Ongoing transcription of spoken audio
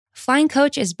Flying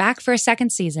Coach is back for a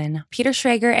second season. Peter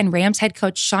Schrager and Rams head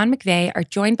coach Sean McVay are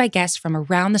joined by guests from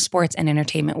around the sports and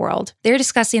entertainment world. They're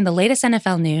discussing the latest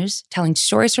NFL news, telling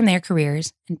stories from their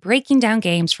careers, and breaking down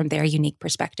games from their unique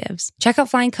perspectives. Check out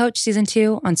Flying Coach Season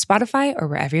 2 on Spotify or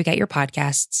wherever you get your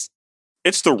podcasts.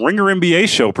 It's the Ringer NBA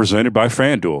show presented by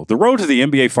FanDuel. The road to the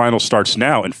NBA Finals starts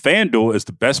now, and FanDuel is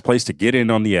the best place to get in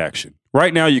on the action.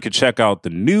 Right now, you can check out the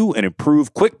new and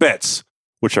improved Quick Bets,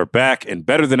 which are back and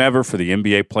better than ever for the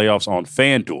NBA playoffs on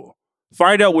FanDuel.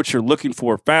 Find out what you're looking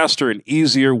for faster and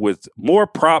easier with more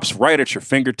props right at your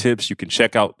fingertips. You can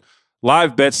check out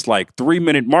live bets like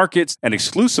 3-minute markets and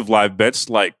exclusive live bets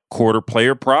like quarter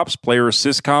player props, player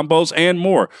assist combos, and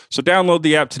more. So download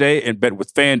the app today and bet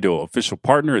with FanDuel, official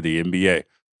partner of the NBA.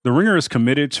 The Ringer is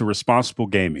committed to responsible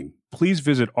gaming. Please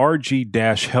visit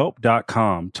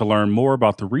rg-help.com to learn more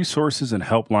about the resources and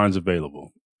helplines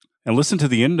available. And listen to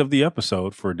the end of the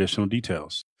episode for additional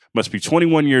details. Must be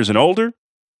 21 years and older,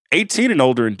 18 and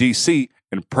older in D.C.,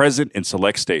 and present in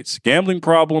select states. Gambling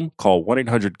problem? Call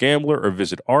 1-800-GAMBLER or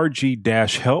visit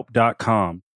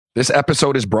rg-help.com. This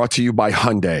episode is brought to you by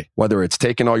Hyundai. Whether it's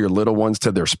taking all your little ones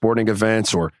to their sporting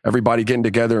events or everybody getting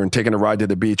together and taking a ride to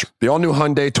the beach, the all-new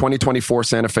Hyundai 2024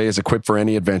 Santa Fe is equipped for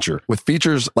any adventure. With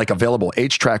features like available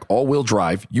H-Track all-wheel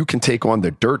drive, you can take on the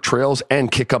dirt trails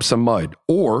and kick up some mud.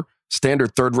 Or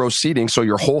standard third-row seating so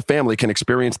your whole family can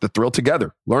experience the thrill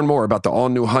together. Learn more about the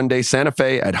all-new Hyundai Santa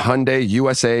Fe at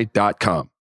HyundaiUSA.com.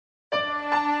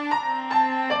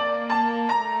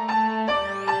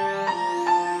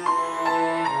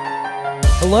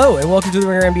 Hello, and welcome to the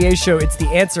Ringer NBA show. It's The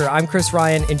Answer. I'm Chris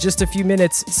Ryan. In just a few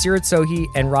minutes, Seerat, Sohi,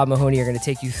 and Rob Mahoney are going to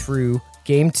take you through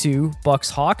Game 2,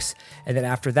 Bucks-Hawks. And then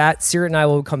after that, Seerat and I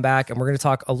will come back, and we're going to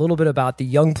talk a little bit about the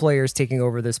young players taking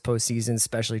over this postseason,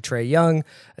 especially Trae Young,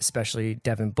 especially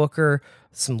Devin Booker,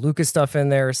 some Luka stuff in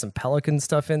there, some Pelican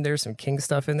stuff in there, some King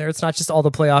stuff in there. It's not just all the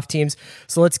playoff teams.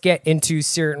 So let's get into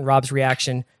Seerat and Rob's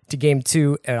reaction to Game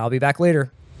 2, and I'll be back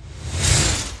later.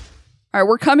 All right,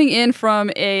 we're coming in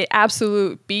from a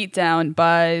absolute beatdown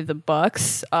by the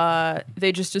Bucks.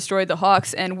 They just destroyed the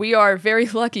Hawks, and we are very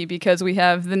lucky because we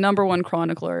have the number one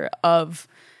chronicler of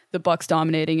the Bucks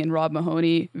dominating in Rob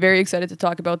Mahoney. Very excited to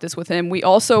talk about this with him. We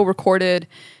also recorded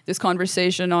this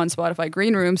conversation on Spotify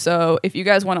Green Room, so if you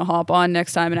guys want to hop on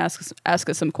next time and ask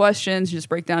us some questions, just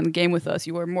break down the game with us,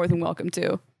 you are more than welcome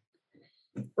to.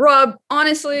 Rob,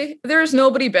 honestly, there's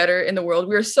nobody better in the world.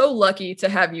 We are so lucky to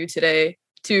have you today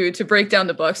to break down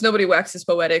the Bucks. Nobody waxes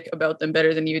poetic about them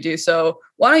better than you do. So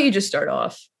why don't you just start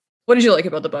off? What did you like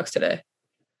about the Bucks today?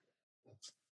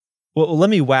 Well, let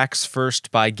me wax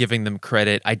first by giving them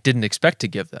credit I didn't expect to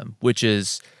give them, which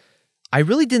is I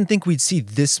really didn't think we'd see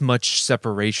this much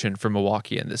separation from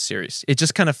Milwaukee in this series. It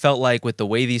just kind of felt like with the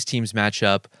way these teams match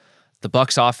up, the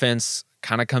Bucks offense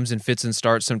kind of comes in fits and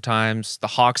starts sometimes. The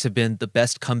Hawks have been the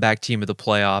best comeback team of the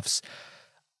playoffs.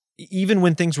 Even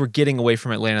when things were getting away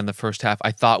from Atlanta in the first half,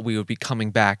 I thought we would be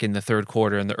coming back in the third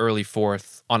quarter and the early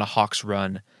fourth on a Hawks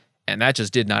run, and that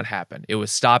just did not happen. It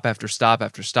was stop after stop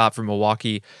after stop from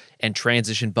Milwaukee and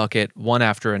transition bucket one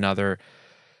after another.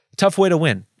 Tough way to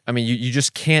win. I mean, you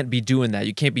just can't be doing that.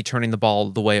 You can't be turning the ball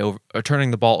over the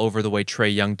way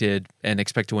Trae Young did and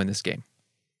expect to win this game.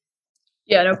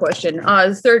 Yeah, no question.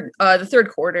 The third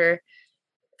quarter,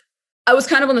 I was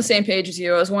kind of on the same page as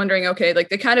you. I was wondering, okay, like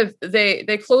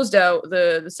they closed out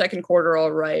the second quarter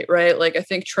all right? Like I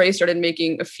think Trae started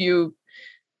making a few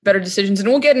better decisions, and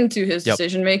we'll get into his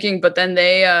decision making. But then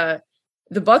the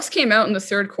Bucks came out in the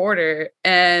third quarter,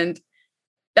 and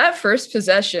that first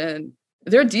possession,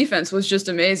 their defense was just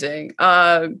amazing.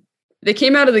 They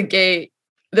came out of the gate.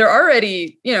 They're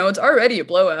already, it's already a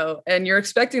blowout, and you're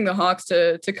expecting the Hawks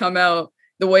to come out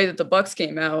the way that the Bucks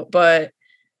came out, but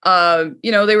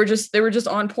they were just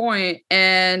on point,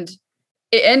 and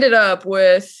it ended up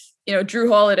with, Drew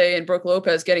Holiday and Brook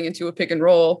Lopez getting into a pick and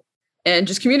roll and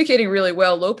just communicating really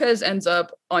well. Lopez ends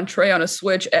up on Trae on a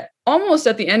switch almost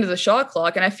at the end of the shot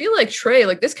clock. And I feel like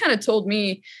Trae, this kind of told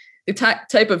me the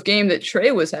type of game that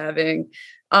Trae was having.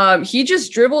 He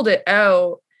just dribbled it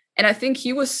out. And I think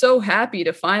he was so happy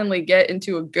to finally get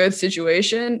into a good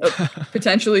situation, a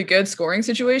potentially good scoring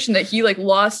situation, that he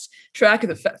lost track of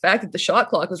the fact that the shot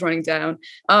clock was running down,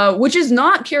 which is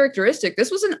not characteristic.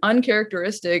 This was an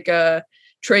uncharacteristic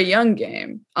Trae Young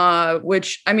game,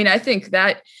 which, I mean, I think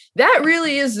that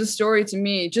really is the story to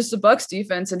me, just the Bucks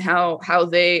defense and how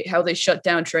they shut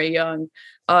down Trae Young.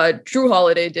 Drew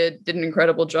Holiday did an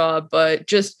incredible job, but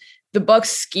just the Bucks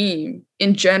scheme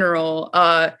in general,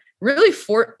 really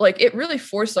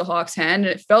forced the Hawks' hand,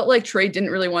 and it felt like Trae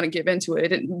didn't really want to give into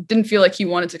it. It didn't feel like he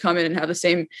wanted to come in and have the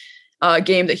same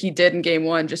game that he did in game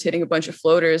one, just hitting a bunch of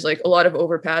floaters, like a lot of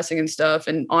overpassing and stuff.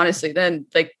 And honestly, then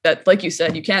like you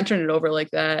said, you can't turn it over like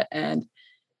that. And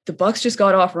the Bucks just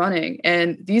got off running.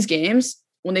 And these games,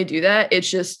 when they do that, it's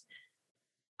just,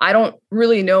 I don't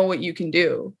really know what you can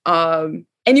do. And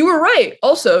you were right.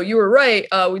 Also, you were right.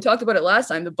 We talked about it last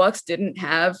time. The Bucks didn't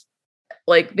have,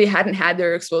 they hadn't had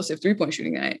their explosive 3-point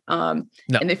shooting night. And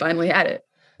they finally had it.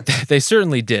 They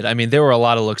certainly did. I mean, there were a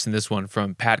lot of looks in this one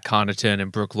from Pat Connaughton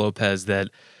and Brooke Lopez that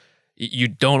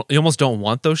you almost don't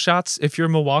want those shots if you're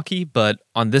Milwaukee, but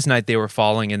on this night they were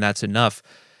falling, and that's enough.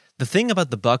 The thing about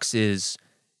the Bucks is,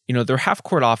 their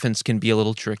half-court offense can be a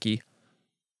little tricky,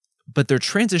 but their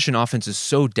transition offense is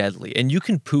so deadly, and you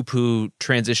can poo-poo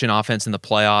transition offense in the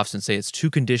playoffs and say it's too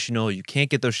conditional, you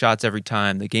can't get those shots every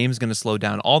time, the game's going to slow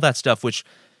down, all that stuff, which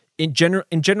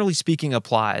generally speaking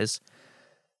applies.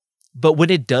 But when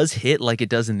it does hit like it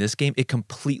does in this game, it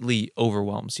completely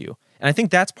overwhelms you. And I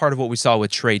think that's part of what we saw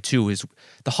with Trey too, is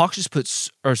the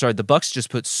Bucks just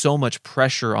put so much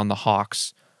pressure on the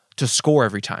Hawks to score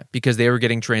every time because they were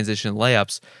getting transition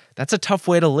layups. That's a tough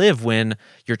way to live when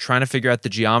you're trying to figure out the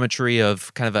geometry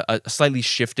of kind of a slightly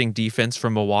shifting defense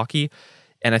from Milwaukee.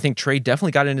 And I think Trey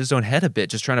definitely got in his own head a bit,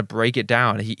 just trying to break it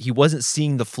down. He wasn't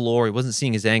seeing the floor. He wasn't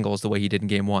seeing his angles the way he did in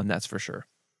game one, that's for sure.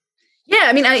 Yeah,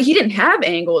 I mean, he didn't have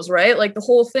angles, right? Like the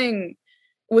whole thing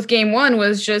with game one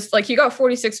was just like he got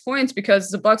 46 points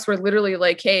because the Bucks were literally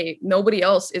like, hey, nobody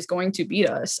else is going to beat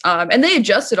us. And they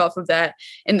adjusted off of that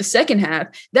in the second half.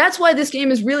 That's why this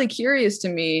game is really curious to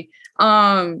me.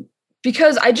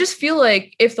 Because I just feel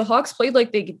like if the Hawks played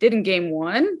like they did in game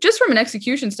one, just from an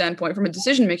execution standpoint, from a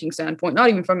decision-making standpoint, not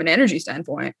even from an energy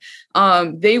standpoint,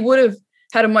 they would have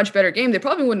had a much better game. They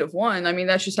probably wouldn't have won. I mean,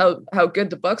 that's just how good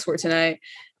the Bucks were tonight.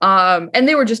 And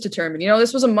they were just determined.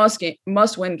 This was a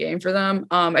must-win game for them.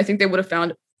 I think they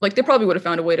probably would have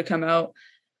found a way to come out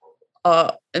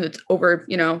and it's over,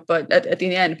 but at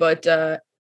the end. But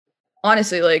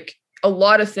honestly, like a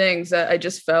lot of things that I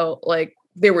just felt like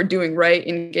they were doing right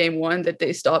in game one that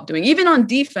they stopped doing, even on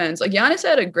defense. Like Giannis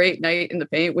had a great night in the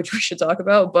paint, which we should talk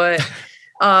about, but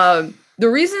the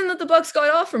reason that the Bucks got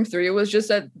off from three was just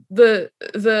that the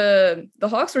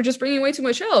Hawks were just bringing way too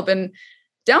much help. And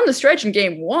down the stretch in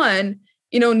game one,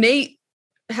 Nate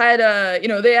had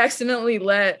they accidentally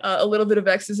let a little bit of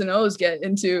X's and O's get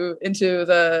into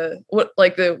the what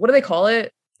do they call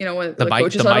it? When the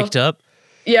coaches mic'd up.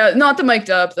 Yeah, not the mic'd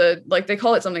up. They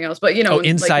call it something else, but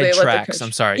inside tracks.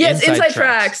 I'm sorry. Yes, inside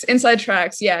tracks. Inside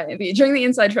tracks. Yeah, during the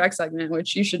inside track segment,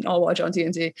 which you should all watch on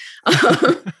TNT.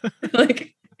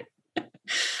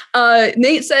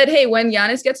 Nate said, hey, when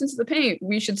Giannis gets into the paint,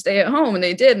 we should stay at home. And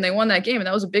they did, and they won that game. And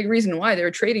that was a big reason why they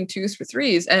were trading twos for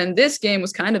threes. And this game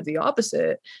was kind of the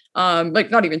opposite.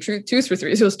 Not even twos for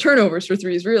threes. It was turnovers for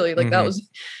threes, really. That was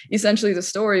essentially the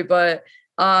story. But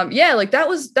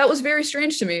that was very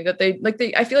strange to me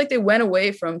that I feel like they went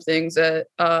away from things that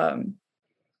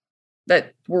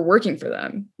were working for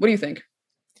them. What do you think?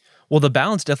 Well, the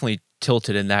balance definitely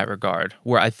tilted in that regard,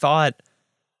 where I thought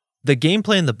the game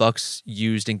plan the Bucks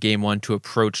used in game one to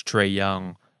approach Trae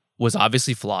Young was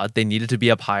obviously flawed. They needed to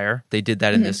be up higher. They did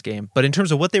that in this game. But in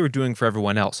terms of what they were doing for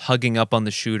everyone else, hugging up on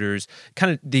the shooters,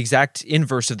 kind of the exact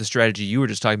inverse of the strategy you were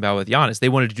just talking about with Giannis, they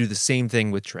wanted to do the same thing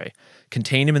with Trae.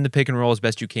 Contain him in the pick and roll as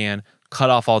best you can,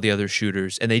 cut off all the other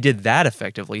shooters, and they did that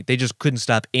effectively. They just couldn't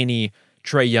stop any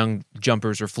Trae Young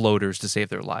jumpers or floaters to save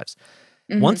their lives.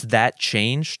 Once that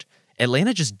changed,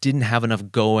 Atlanta just didn't have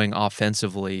enough going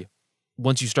offensively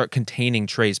once you start containing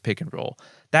Trae's pick and roll.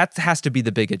 That has to be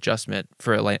the big adjustment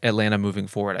for Atlanta moving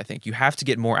forward, I think. You have to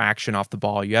get more action off the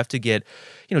ball. You have to get,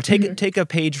 take a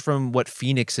page from what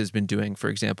Phoenix has been doing, for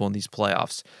example, in these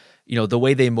playoffs. The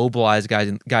way they mobilize guys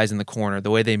in the corner,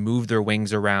 the way they move their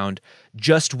wings around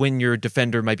just when your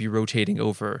defender might be rotating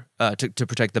over to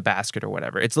protect the basket or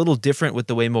whatever. It's a little different with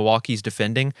the way Milwaukee's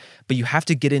defending, but you have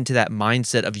to get into that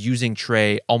mindset of using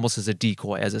Trae almost as a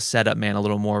decoy, as a setup man a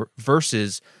little more,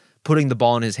 versus putting the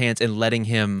ball in his hands and letting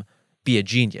him be a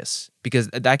genius, because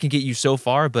that can get you so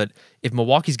far. But if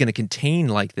Milwaukee's going to contain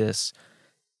like this,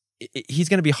 he's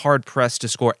going to be hard pressed to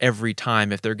score every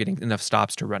time if they're getting enough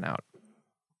stops to run out.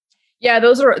 Yeah,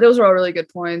 those are all really good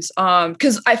points.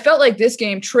 Because I felt like this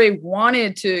game, Trae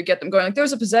wanted to get them going. Like there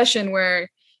was a possession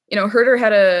where, Herter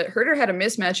had a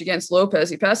mismatch against Lopez.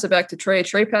 He passed it back to Trae.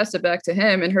 Trae passed it back to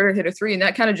him, and Herter hit a three. And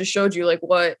that kind of just showed you like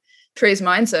what Trae's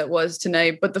mindset was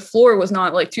tonight. But the floor was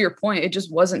not, like, to your point, it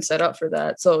just wasn't set up for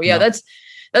that. So yeah, that's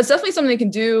definitely something they can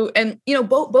do. And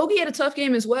Bogey had a tough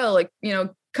game as well. Like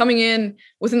coming in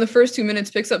within the first 2 minutes,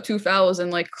 picks up 2 fouls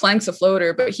and like clanks a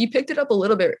floater, but he picked it up a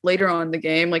little bit later on in the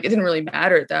game. Like it didn't really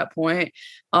matter at that point.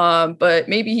 But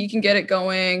maybe he can get it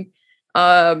going.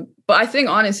 But I think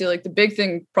honestly, like the big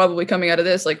thing probably coming out of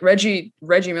this, like Reggie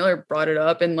Miller brought it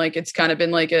up, and like it's kind of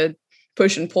been like a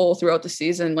push and pull throughout the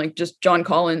season, like just John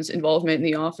Collins' involvement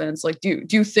in the offense. Like, do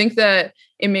you think that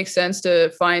it makes sense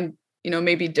to find,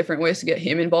 maybe different ways to get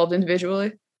him involved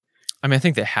individually? I mean, I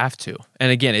think they have to.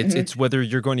 And again, it's whether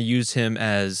you're going to use him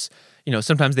as,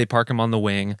 sometimes they park him on the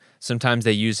wing. Sometimes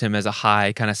they use him as a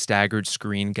high kind of staggered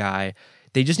screen guy.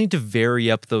 They just need to vary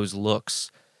up those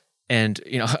looks. And,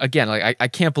 again, like I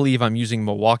can't believe I'm using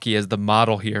Milwaukee as the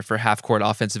model here for half-court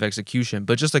offensive execution.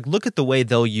 But just like look at the way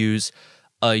they'll use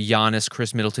a Giannis,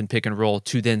 Chris Middleton pick and roll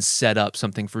to then set up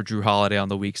something for Drew Holiday on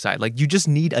the weak side. Like you just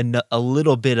need a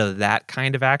little bit of that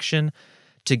kind of action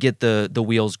to get the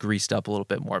wheels greased up a little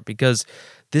bit more, because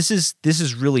this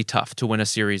is really tough to win a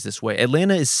series this way.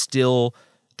 Atlanta is still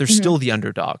the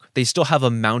underdog. They still have a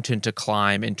mountain to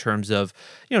climb in terms of,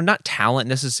 not talent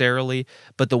necessarily,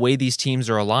 but the way these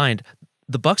teams are aligned.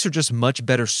 The Bucks are just much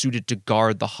better suited to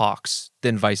guard the Hawks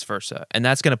than vice versa. And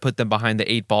that's going to put them behind the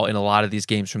 8 ball in a lot of these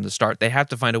games from the start. They have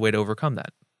to find a way to overcome that.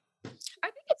 I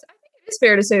think it is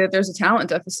fair to say that there's a talent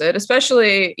deficit,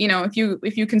 especially,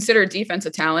 if you consider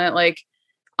defensive talent, like,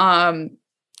 why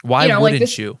wouldn't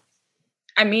like you?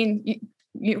 I mean,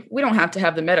 we don't have to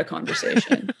have the meta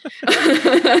conversation.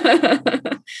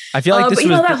 I feel like this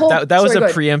was that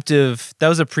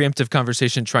was a preemptive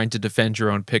conversation trying to defend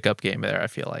your own pickup game there. I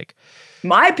feel like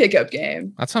my pickup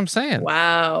game. That's what I'm saying.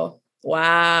 Wow.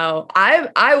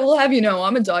 I will have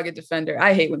I'm a dogged defender.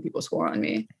 I hate when people score on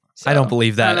me. So, I don't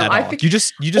believe that at all. You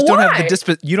just don't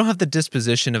have the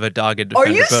disposition of a dogged defender.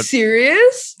 Are you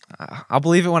serious? I'll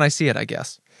believe it when I see it, I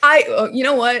guess. You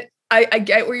know what? I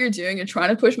get what you're doing. You're trying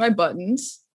to push my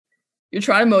buttons. You're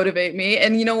trying to motivate me.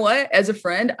 And you know what? As a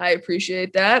friend, I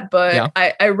appreciate that. But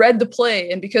yeah. I read the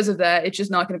play, and because of that, it's just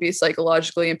not going to be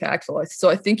psychologically impactful. So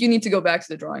I think you need to go back to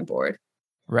the drawing board.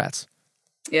 Rats.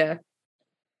 Yeah.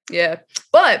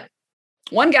 But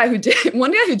one guy who did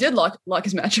lock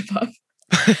his matchup up.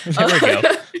 There we go.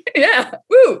 Yeah.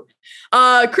 Woo.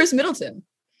 Chris Middleton.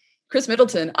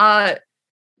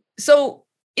 So,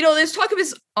 there's talk of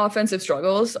his offensive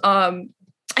struggles.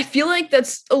 I feel like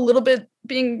that's a little bit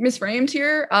being misframed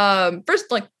here.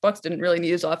 First, like Bucks didn't really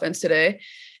need his offense today.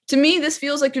 To me, this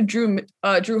feels like a Drew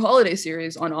Holiday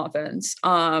series on offense.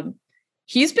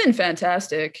 He's been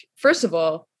fantastic. First of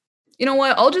all, you know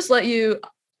what? I'll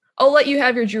let you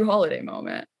have your Drew Holiday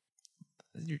moment.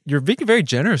 You're being very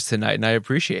generous tonight, and I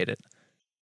appreciate it.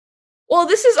 Well,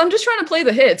 I'm just trying to play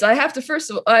the hits. I have to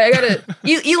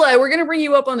Eli, we're going to bring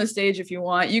you up on the stage if you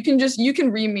want. You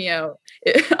can ream me out.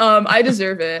 I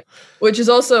deserve it, which is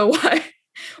also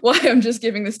why I'm just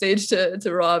giving the stage to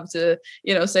Rob to,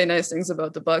 say nice things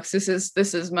about the Bucks. This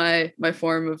is my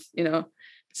form of,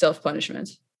 self-punishment.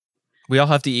 We all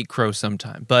have to eat crow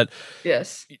sometime, but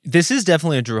yes, this is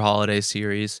definitely a Drew Holiday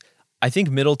series. I think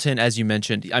Middleton, as you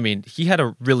mentioned, I mean, he had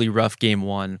a really rough game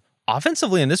one.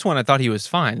 Offensively in this one, I thought he was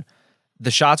fine.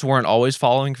 The shots weren't always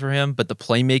following for him, but the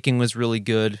playmaking was really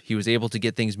good. He was able to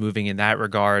get things moving in that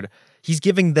regard. He's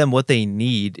giving them what they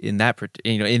need in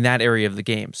that area of the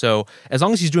game. So as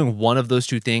long as he's doing one of those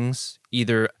two things,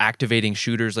 either activating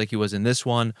shooters like he was in this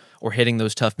one, or hitting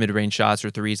those tough mid-range shots or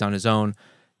threes on his own,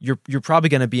 you're probably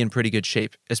going to be in pretty good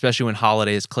shape, especially when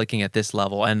Holiday is clicking at this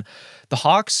level. And the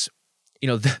Hawks,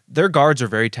 their guards are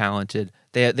very talented.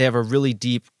 They have a really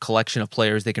deep collection of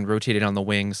players they can rotate it on the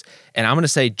wings. And I'm going to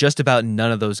say just about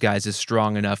none of those guys is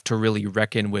strong enough to really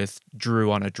reckon with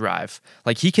Drew on a drive.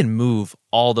 Like, he can move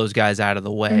all those guys out of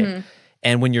the way. Mm-hmm.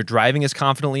 And when you're driving as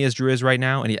confidently as Drew is right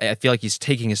now, and I feel like he's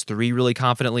taking his three really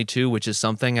confidently too, which is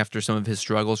something after some of his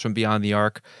struggles from beyond the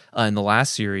arc in the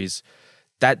last series,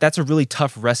 that's a really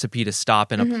tough recipe to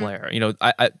stop in a player.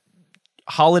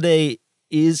 Holiday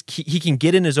he can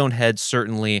get in his own head,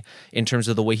 certainly, in terms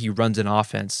of the way he runs an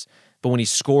offense. But when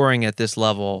he's scoring at this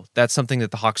level, that's something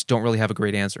that the Hawks don't really have a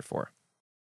great answer for.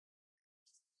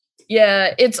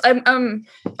 Yeah, I'm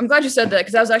glad you said that,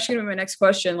 because that was actually going to be my next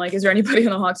question. Like, is there anybody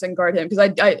on the Hawks that can guard him?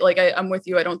 Because I'm with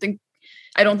you. I don't think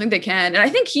they can, and I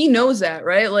think he knows that,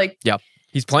 right? like, yeah,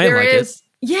 he's playing like it.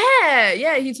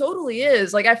 Yeah, he totally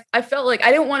is. Like, I felt like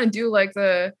I didn't want to do like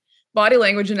the body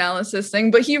language analysis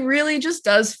thing, but he really just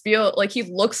does feel like he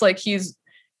looks like he's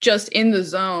just in the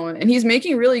zone, and he's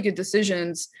making really good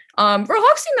decisions. For a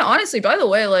Hawks team that, honestly, by the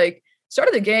way, like,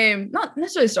 started the game, not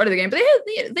necessarily started the game, but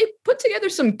they put together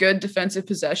some good defensive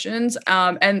possessions.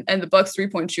 And the Bucks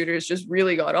 3-point shooters just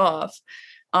really got off.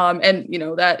 And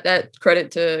that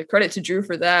credit to Drew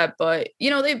for that. But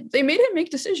they made him make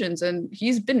decisions, and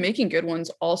he's been making good ones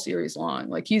all series long.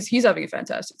 Like, he's having a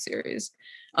fantastic series.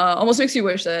 Almost makes you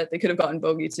wish that they could have gotten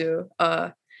Bogey too.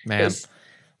 Man,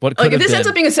 What could like if have this been. ends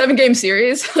up being a 7-game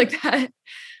series like that,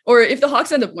 or if the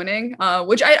Hawks end up winning,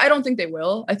 which I don't think they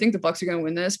will. I think the Bucks are going to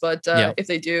win this, but if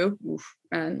they do,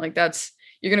 man, like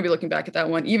you're going to be looking back at that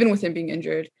one, even with him being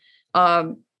injured.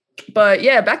 But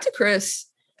yeah, back to Chris.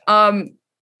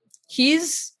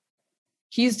 He's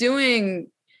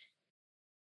doing,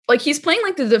 like, he's playing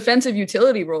like the defensive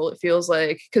utility role, it feels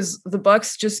like, because the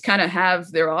Bucks just kind of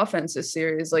have their offense this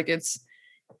series. Like it's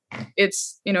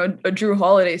a Drew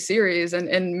Holiday series,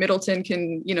 and Middleton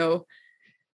can,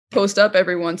 post up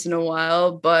every once in a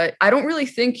while, but I don't really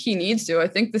think he needs to. I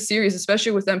think the series,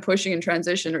 especially with them pushing in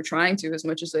transition or trying to as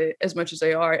much as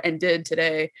they are and did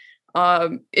today,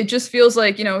 it just feels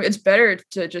like, it's better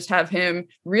to just have him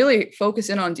really focus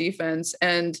in on defense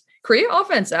and create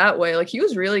offense that way. Like, he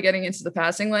was really getting into the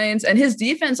passing lanes, and his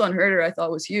defense on Herter I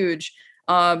thought was huge.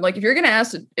 Like, if you're gonna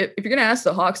ask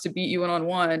the Hawks to beat you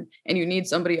 1-on-1 and you need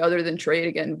somebody other than Trey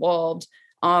to get involved,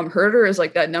 Herter is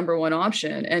like that number one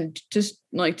option. And just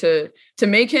like to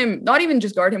make him not even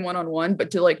just guard him 1-on-1,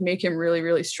 but to like make him really,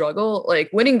 really struggle, like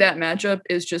winning that matchup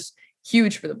is just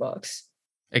huge for the Bucks.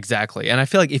 Exactly. And I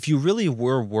feel like if you really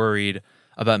were worried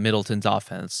about Middleton's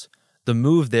offense, the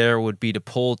move there would be to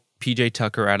pull PJ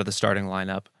Tucker out of the starting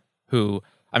lineup,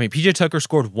 PJ Tucker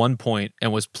scored 1 point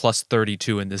and was plus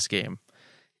 32 in this game.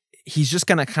 He's just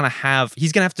going to have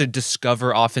to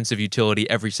discover offensive utility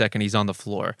every second he's on the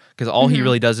floor, because all he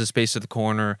really does is space to the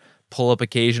corner, pull up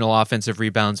occasional offensive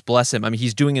rebounds. Bless him.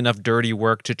 He's doing enough dirty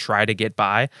work to try to get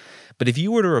by. But if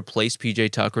you were to replace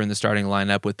PJ Tucker in the starting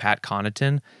lineup with Pat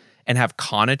Connaughton and have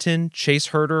Connaughton chase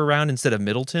Herter around instead of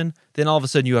Middleton, then all of a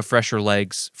sudden you have fresher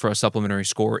legs for a supplementary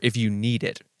score if you need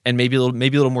it. And maybe a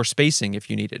little more spacing if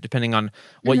you need it, depending on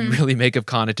what you really make of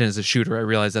Connaughton as a shooter. I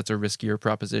realize that's a riskier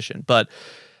proposition. But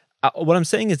what I'm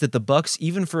saying is that the Bucks,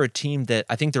 even for a team that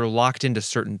I think they're locked into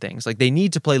certain things, like they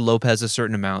need to play Lopez a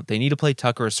certain amount, they need to play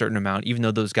Tucker a certain amount, even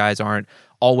though those guys aren't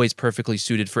always perfectly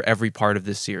suited for every part of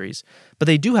this series. But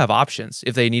they do have options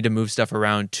if they need to move stuff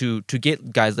around to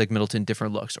get guys like Middleton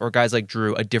different looks, or guys like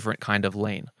Drew a different kind of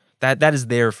lane. That is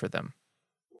there for them.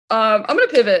 I'm going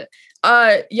to pivot.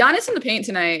 Giannis in the paint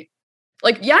tonight.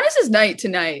 Like, Giannis's night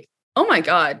tonight. Oh my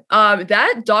God.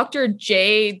 That Dr.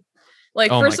 J,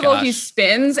 first of all, he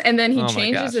spins and then he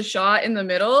changes a shot in the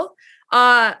middle.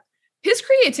 His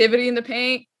creativity in the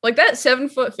paint, like that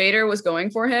 7-foot fader was going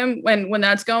for him when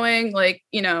that's going,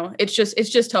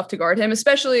 it's just tough to guard him,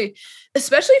 especially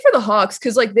for the Hawks.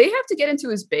 Cause like they have to get into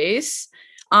his base.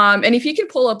 And if he can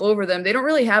pull up over them, they don't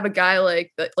really have a guy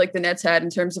like the Nets had in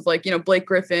terms of Blake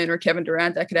Griffin or Kevin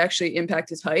Durant that could actually impact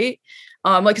his height.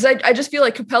 Cause I just feel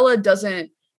like Capella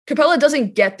doesn't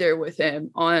get there with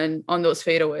him on those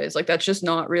fadeaways. Like, that's just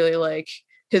not really like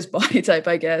his body type,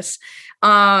 I guess.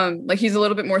 He's a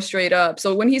little bit more straight up.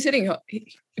 So when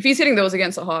if he's hitting those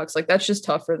against the Hawks, like that's just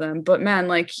tough for them. But man,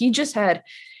 like he just had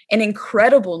an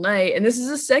incredible night. And this is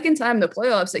the second time in the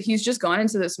playoffs that he's just gone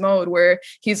into this mode where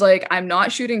he's like, I'm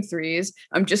not shooting threes.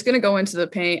 I'm just going to go into the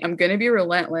paint. I'm going to be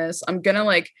relentless. I'm going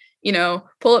to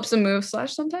pull up some moves /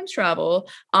 sometimes travel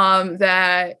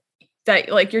that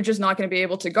like you're just not going to be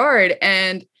able to guard.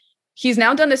 And he's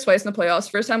now done this twice in the playoffs.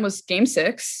 First time was game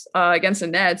 6 against the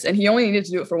Nets, and he only needed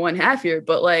to do it for 1 half here.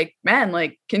 But like, man,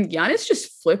 like, can Giannis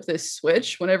just flip this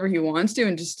switch whenever he wants to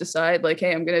and just decide like,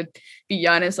 hey, I'm going to be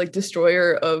Giannis, like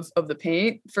destroyer of the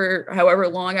paint for however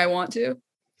long I want to?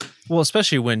 Well,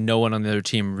 especially when no one on the other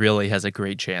team really has a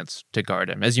great chance to guard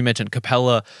him. As you mentioned,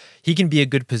 Capella, he can be a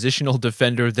good positional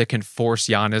defender that can force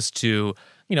Giannis to,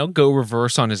 go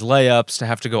reverse on his layups, to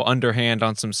have to go underhand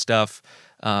on some stuff,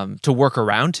 to work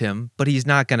around him, but he's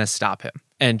not going to stop him.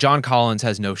 And John Collins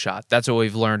has no shot. That's what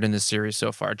we've learned in this series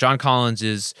so far. John Collins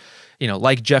is,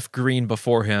 like Jeff Green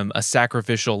before him, a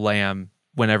sacrificial lamb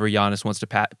whenever Giannis wants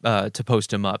to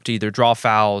post him up, to either draw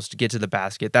fouls, to get to the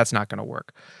basket. That's not going to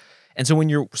work. And so when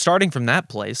you're starting from that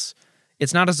place,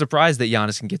 it's not a surprise that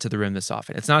Giannis can get to the rim this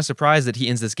often. It's not a surprise that he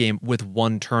ends this game with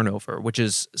 1 turnover, which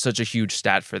is such a huge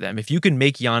stat for them. If you can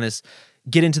make Giannis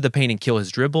get into the paint and kill his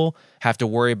dribble, have to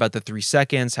worry about the 3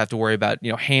 seconds, have to worry about,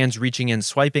 hands reaching in,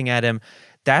 swiping at him,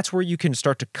 that's where you can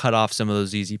start to cut off some of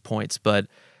those easy points. But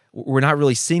we're not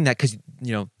really seeing that because,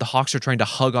 the Hawks are trying to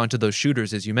hug onto those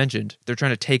shooters, as you mentioned. They're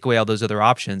trying to take away all those other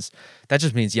options. That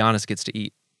just means Giannis gets to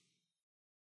eat.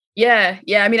 Yeah.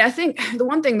 I mean, I think the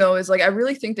one thing though is like I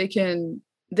really think they can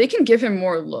give him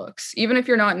more looks, even if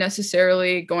you're not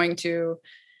necessarily going to,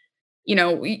 you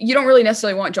don't really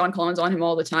necessarily want John Collins on him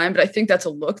all the time, but I think that's a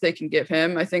look they can give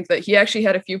him. I think that he actually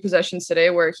had a few possessions today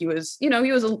where he was, he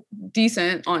was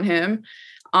decent on him.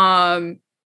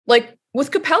 Like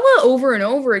with Capella over and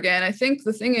over again, I think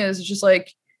the thing is just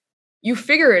like you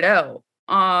figure it out.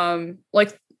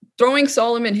 Like throwing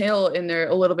Solomon Hill in there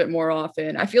a little bit more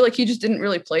often. I feel like he just didn't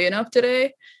really play enough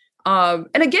today. And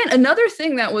again, another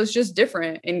thing that was just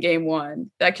different in game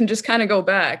one that can just kind of go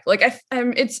back. Like that's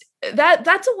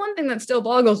the one thing that still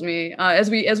boggles me as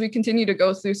we continue to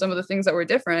go through some of the things that were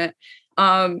different.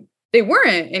 They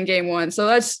weren't in game one. So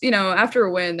that's, after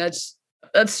a win, that's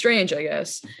strange, I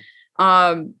guess.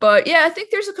 But yeah, I think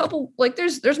there's a couple, like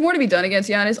there's more to be done against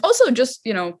Giannis. Also just,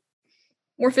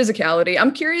 more physicality.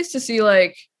 I'm curious to see,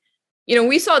 like,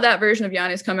 we saw that version of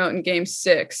Giannis come out in game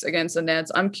 6 against the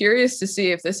Nets. I'm curious to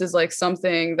see if this is like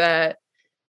something that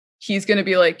he's going to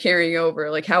be like carrying over.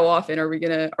 Like, how often are we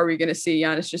going to see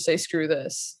Giannis just say, screw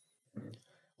this?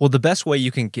 Well, the best way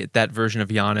you can get that version of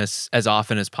Giannis as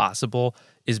often as possible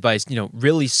is by,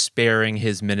 really sparing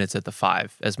his minutes at the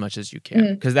 5 as much as you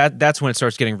can. Because that's when it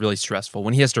starts getting really stressful.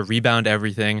 When he has to rebound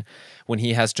everything, when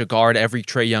he has to guard every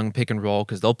Trae Young pick and roll,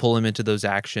 because they'll pull him into those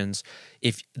actions.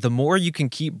 If the more you can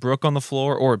keep Brook on the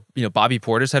floor, or, Bobby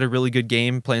Portis had a really good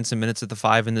game playing some minutes at the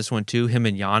 5 in this one too. Him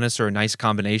and Giannis are a nice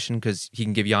combination because he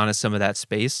can give Giannis some of that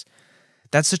space.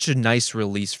 That's such a nice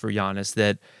release for Giannis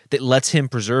that lets him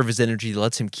preserve his energy,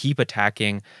 lets him keep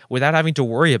attacking without having to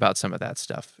worry about some of that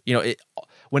stuff.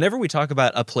 Whenever we talk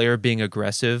about a player being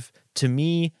aggressive, to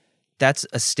me, that's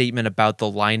a statement about the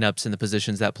lineups and the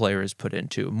positions that player is put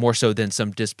into, more so than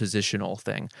some dispositional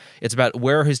thing. It's about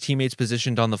where are his teammates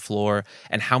positioned on the floor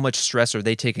and how much stress are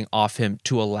they taking off him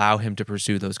to allow him to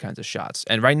pursue those kinds of shots.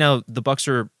 And right now, the Bucks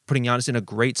are putting Giannis in a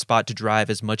great spot to drive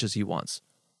as much as he wants.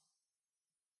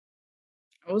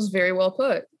 That was very well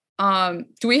put.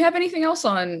 Do we have anything else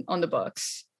on the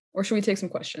Bucks, or should we take some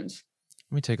questions?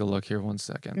 Let me take a look here 1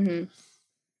 second. Mm-hmm.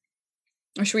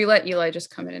 Or should we let Eli just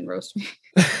come in and roast me?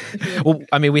 Well,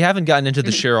 I mean, we haven't gotten into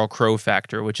the Sheryl Crow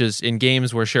factor, which is in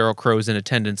games where Sheryl Crow's in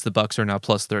attendance, the Bucks are now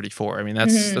plus 34. I mean,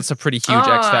 that's a pretty huge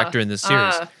X factor in this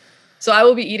series. So I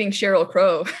will be eating Sheryl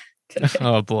Crow today.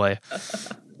 Oh boy.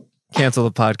 Cancel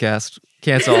the podcast.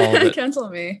 Cancel all of it. Cancel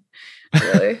me.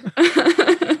 Really?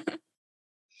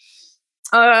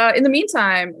 In the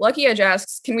meantime, Lucky Edge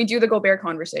asks, can we do the Gobert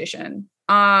conversation?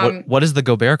 What is the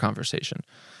Gobert conversation?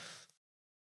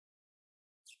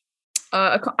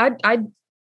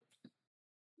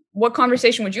 What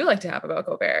conversation would you like to have about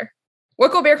Gobert?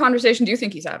 What Gobert conversation do you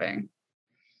think he's having?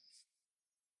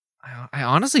 I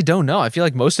honestly don't know. I feel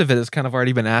like most of it has kind of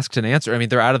already been asked and answered. I mean,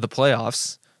 they're out of the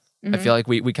playoffs. Mm-hmm. I feel like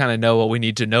we kind of know what we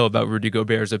need to know about Rudy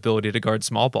Gobert's ability to guard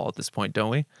small ball at this point,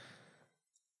 don't we?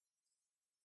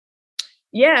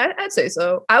 Yeah, I'd say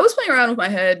so. I was playing around with my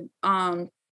head a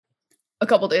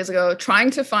couple days ago,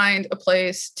 trying to find a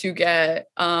place to get,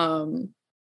 trying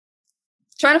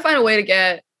to find a way to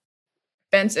get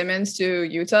Ben Simmons to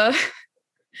Utah.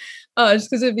 Just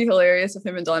because it'd be hilarious if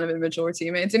him and Donovan Mitchell were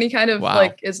teammates, and he kind of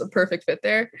is a perfect fit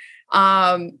there.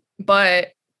 But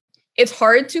it's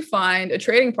hard to find a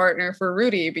trading partner for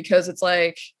Rudy because it's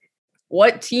like,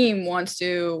 what team wants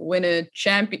to win a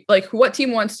champion? Like, what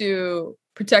team wants to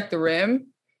protect the rim,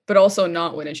 but also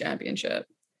not win a championship?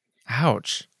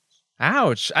 Ouch.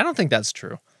 I don't think that's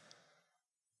true.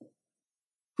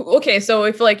 Okay, so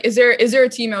if is there a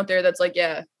team out there that's like,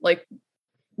 yeah, like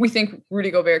we think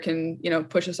Rudy Gobert can,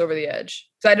 push us over the edge?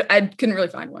 Because I couldn't really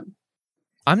find one.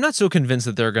 I'm not so convinced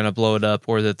that they're going to blow it up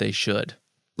or that they should.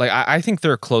 Like, I think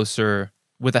they're closer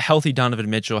with a healthy Donovan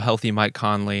Mitchell, healthy Mike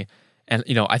Conley. And,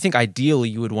 I think ideally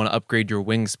you would want to upgrade your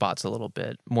wing spots a little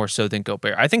bit more so than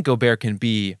Gobert. I think Gobert can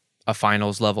be a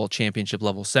finals level, championship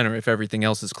level center if everything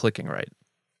else is clicking right.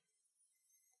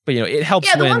 But, it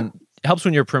helps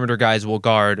when your perimeter guys will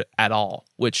guard at all,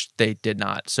 which they did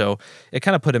not. So it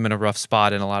kind of put him in a rough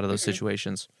spot in a lot of those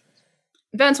situations.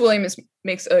 Vance Williams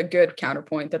makes a good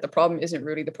counterpoint that the problem isn't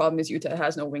Rudy. The problem is Utah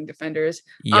has no wing defenders.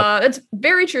 Yep. That's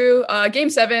very true. Game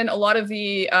 7, a lot of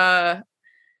the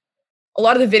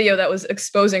video that was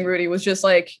exposing Rudy was just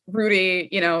like Rudy,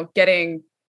 getting,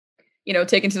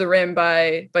 taken to the rim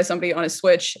by somebody on a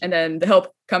switch, and then the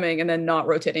help coming and then not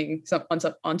rotating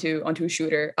onto a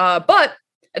shooter. But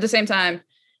at the same time,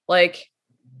 like,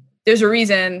 there's a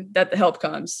reason that the help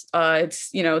comes.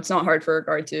 It's not hard for a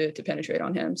guard to penetrate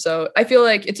on him. So I feel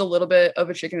like it's a little bit of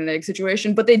a chicken and egg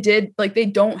situation, but they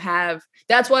don't have,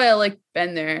 that's why I like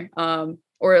Ben there.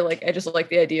 Or like, I just like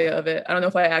the idea of it. I don't know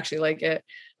if I actually like it.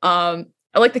 I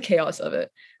like the chaos of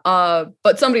it.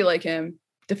 But somebody like him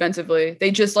defensively,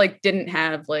 they just didn't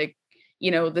have the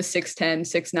 6'10",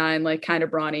 6'9", kind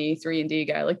of brawny 3-and-D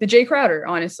guy, like the Jay Crowder,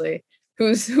 honestly,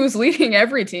 who's leading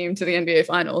every team to the NBA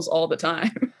finals all the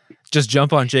time. Just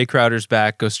jump on Jay Crowder's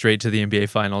back, go straight to the NBA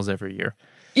finals every year.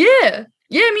 Yeah.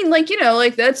 I mean,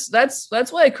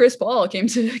 that's why Chris Paul came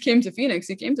to Phoenix.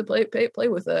 He came to play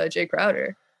with Jay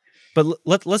Crowder. But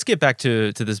let's get back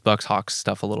to this Bucks Hawks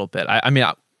stuff a little bit.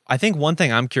 I think one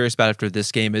thing I'm curious about after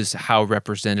this game is how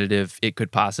representative it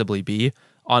could possibly be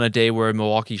on a day where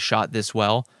Milwaukee shot this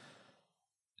well.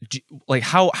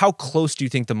 How close do you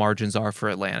think the margins are for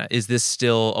Atlanta? Is this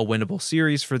still a winnable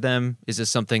series for them? Is this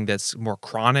something that's more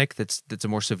chronic? That's a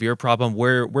more severe problem?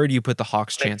 Where do you put the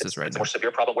Hawks' chances right now? More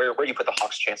severe problem. Where do you put the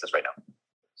Hawks' chances right now?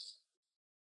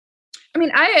 I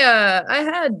mean, I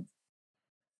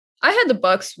had the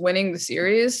Bucks winning the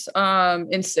series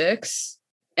in 6,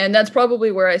 and that's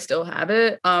probably where I still have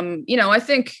it. I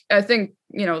think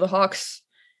the Hawks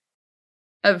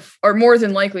are more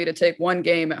than likely to take one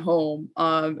game at home.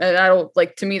 And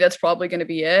to me, that's probably going to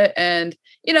be it. And,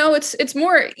 it's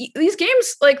more these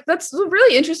games, that's the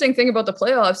really interesting thing about the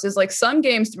playoffs is some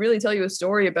games really tell you a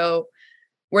story about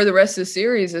where the rest of the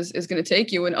series is going to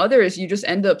take you, and others you just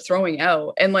end up throwing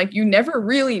out. And you never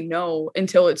really know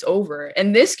until it's over.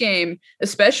 And this game,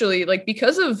 especially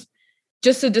because of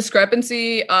just the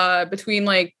discrepancy between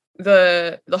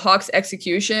the Hawks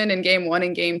execution in game 1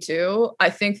 and game 2, I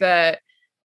think that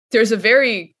there's a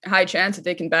very high chance that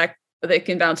they can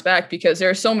bounce back, because there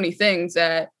are so many things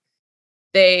that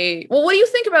what do you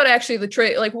think about actually the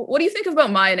trade? What do you think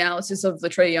about my analysis of the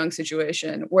Trae Young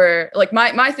situation, where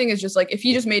my thing is just if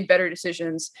he just made better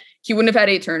decisions, he wouldn't have had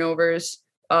 8 turnovers.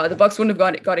 The Bucks wouldn't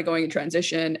have got it going in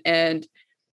transition, and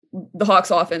the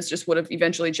Hawks offense just would have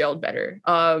eventually gelled better.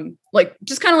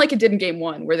 Just kind of like it did in game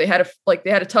 1, where they had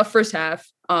a tough first half,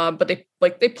 but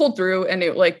they pulled through, and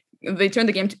they turned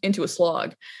the game into a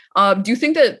slog. Do you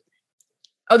think that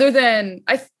other than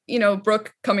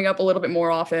Brook coming up a little bit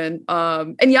more often,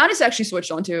 and Giannis actually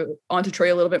switched onto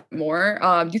Trae a little bit more,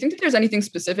 do you think that there's anything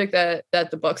specific that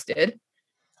the Bucks did?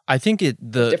 I think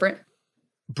different.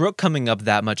 Brook coming up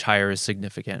that much higher is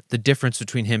significant. The difference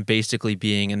between him basically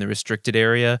being in the restricted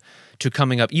area to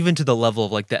coming up even to the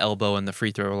level of the elbow and the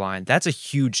free throw line, that's a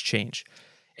huge change.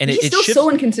 And he's still so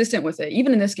inconsistent with it,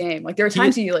 even in this game. There are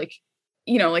times there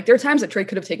are times that Trae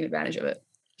could have taken advantage of it.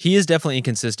 He is definitely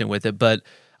inconsistent with it, but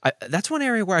that's one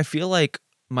area where I feel like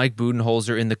Mike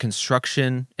Budenholzer, in the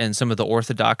construction and some of the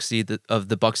orthodoxy of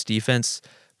the Bucks defense,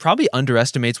 probably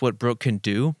underestimates what Brook can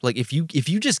do. If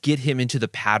you just get him into the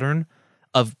pattern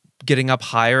of getting up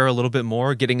higher a little bit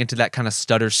more, getting into that kind of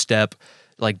stutter step,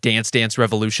 Dance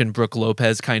Revolution, Brook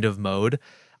Lopez kind of mode,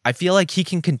 I feel like he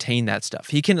can contain that stuff.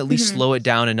 He can at least slow it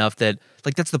down enough that,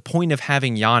 that's the point of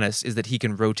having Giannis, is that he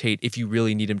can rotate if you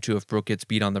really need him to, if Brook gets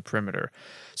beat on the perimeter.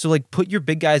 So, put your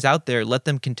big guys out there, let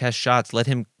them contest shots, let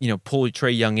him, pull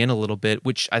Trae Young in a little bit,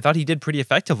 which I thought he did pretty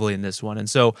effectively in this one. And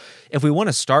so, if we want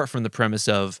to start from the premise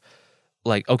of,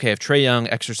 okay, if Trae Young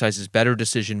exercises better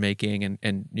decision-making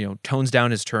and tones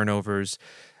down his turnovers,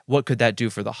 what could that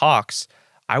do for the Hawks?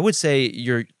 I would say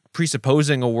you're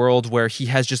presupposing a world where he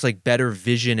has just better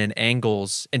vision and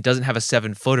angles and doesn't have a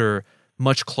 7-footer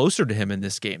much closer to him in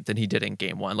this game than he did in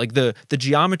game 1. The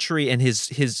geometry and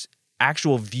his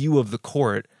actual view of the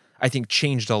court, I think,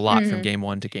 changed a lot from game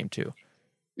 1 to game 2.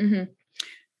 Mm-hmm.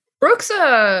 Brooks,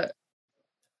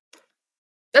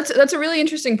 that's a really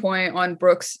interesting point on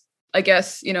Brooks. I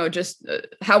guess, just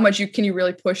how much can you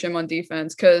really push him on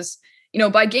defense? Because,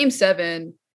 by game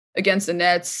 7 against the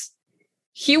Nets,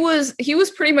 he was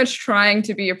pretty much trying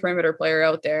to be a perimeter player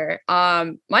out there.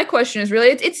 My question is really,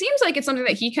 it seems like it's something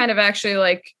that he kind of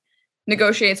actually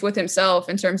negotiates with himself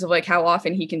in terms of how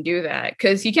often he can do that,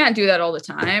 because he can't do that all the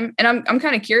time. And I'm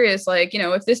kind of curious,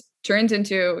 if this turns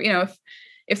into,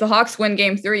 if the Hawks win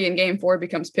game 3 and game 4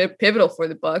 becomes pivotal for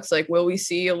the Bucks, will we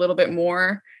see a little bit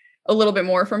more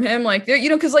from him?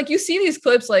 Because you see these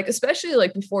clips, especially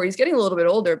before he's getting a little bit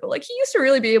older, but he used to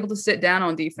really be able to sit down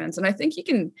on defense. And I think he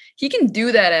can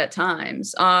do that at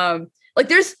times.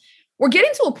 We're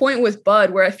getting to a point with Bud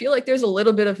where I feel like there's a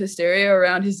little bit of hysteria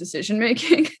around his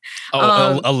decision-making.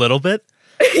 A little bit?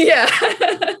 Yeah,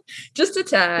 just a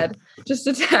tad.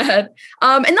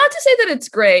 And not to say that it's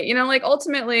great,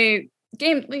 ultimately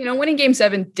winning game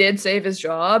 7 did save his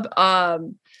job.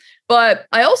 But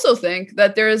I also think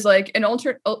that there is an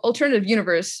alternative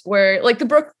universe where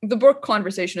the Brook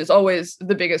conversation is always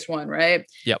the biggest one, right?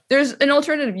 Yep. There's an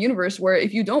alternative universe where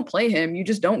if you don't play him, you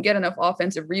just don't get enough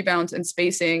offensive rebounds and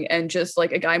spacing and just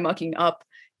a guy mucking up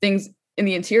things in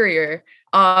the interior.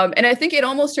 And I think it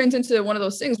almost turns into one of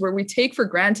those things where we take for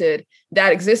granted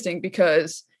that existing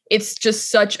because it's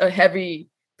just such a heavy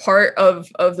part of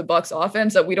the Bucks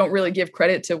offense that we don't really give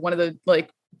credit to one of the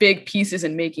big pieces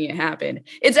in making it happen.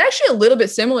 It's actually a little bit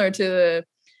similar to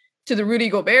the Rudy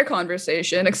Gobert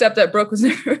conversation, except that Brook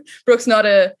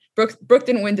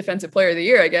didn't win Defensive Player of the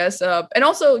Year, I guess. And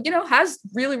also, has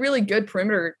really, really good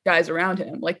perimeter guys around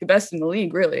him, the best in the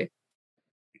league, really.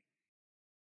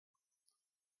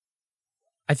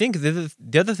 I think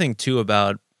the other thing too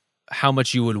about how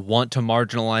much you would want to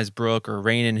marginalize Brook or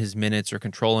rein in his minutes or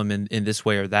control him in this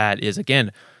way or that is,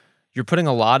 again, you're putting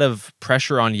a lot of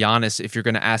pressure on Giannis if you're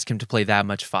going to ask him to play that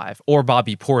much 5, or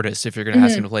Bobby Portis if you're going to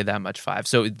ask him to play that much 5.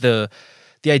 So the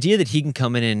idea that he can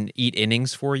come in and eat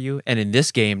innings for you, and in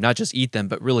this game, not just eat them,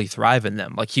 but really thrive in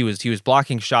them. Like he was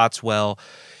blocking shots well.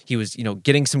 He was,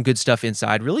 getting some good stuff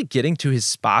inside, really getting to his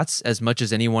spots as much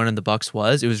as anyone in the Bucks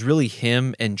was. It was really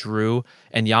him and Drew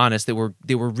and Giannis that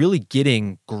were really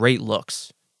getting great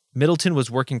looks. Middleton was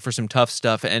working for some tough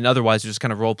stuff, and otherwise just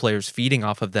kind of role players feeding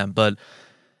off of them. But,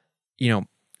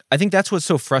 I think that's what's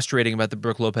so frustrating about the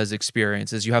Brook Lopez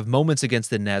experience is you have moments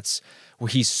against the Nets where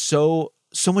he's so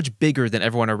much bigger than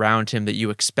everyone around him that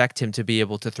you expect him to be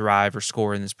able to thrive or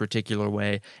score in this particular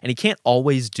way. And he can't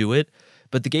always do it.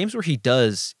 But the games where he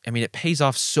does, it pays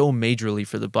off so majorly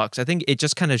for the Bucks. I think it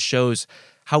just kind of shows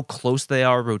how close they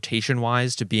are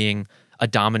rotation-wise to being a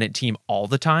dominant team all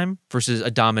the time versus a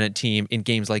dominant team in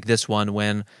games like this one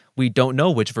when we don't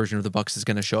know which version of the Bucks is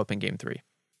going to show up in Game 3.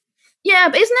 Yeah,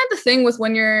 but isn't that the thing with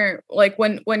when you're like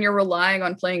when you're relying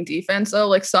on playing defense though?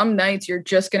 Like some nights you're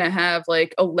just gonna have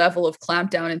like a level of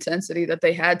clampdown intensity that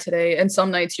they had today, and some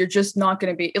nights you're just not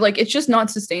gonna be like it's just not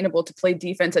sustainable to play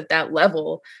defense at that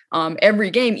level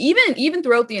every game, even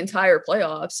throughout the entire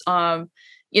playoffs.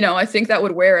 I think that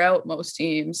would wear out most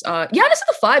teams. Giannis at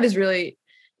the 5 is really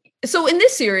so in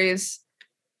this series.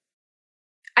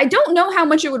 I don't know how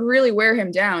much it would really wear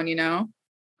him down.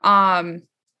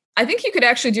 I think you could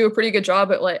actually do a pretty good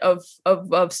job at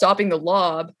of stopping the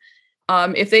lob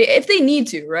if they need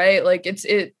to, right? Like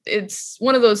it's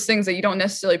one of those things that you don't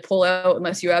necessarily pull out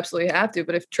unless you absolutely have to.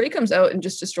 But if Trey comes out and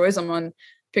just destroys them on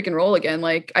pick and roll again,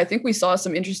 like I think we saw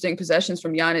some interesting possessions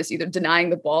from Giannis, either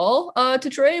denying the ball to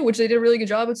Trey, which they did a really good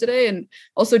job of today, and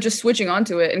also just switching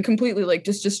onto it and completely like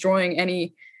just destroying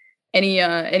any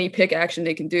pick action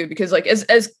they can do, because like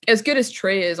as good as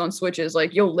Trey is on switches,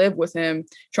 like you'll live with him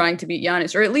trying to beat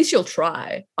Giannis, or at least you'll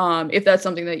try. If that's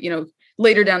something that,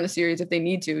 later down the series, if they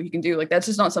need to, you can do. Like that's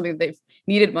just not something that they've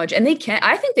needed much. And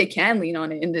I think they can lean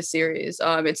on it in this series.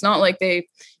 It's not like they're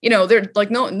like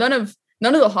none of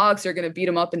the Hawks are going to beat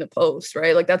them up in the post,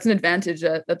 right? Like that's an advantage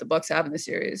that the Bucks have in this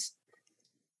series.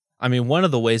 One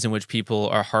of the ways in which people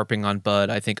are harping on Bud,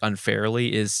 I think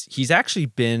unfairly, is he's actually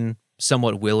been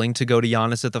somewhat willing to go to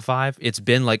Giannis at the 5. It's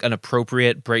been like an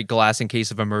appropriate break glass in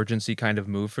case of emergency kind of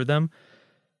move for them.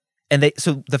 And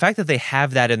so the fact that they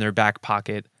have that in their back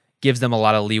pocket gives them a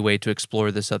lot of leeway to explore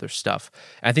this other stuff.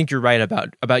 And I think you're right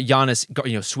about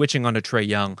Giannis, switching onto Trae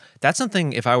Young. That's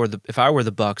something if I were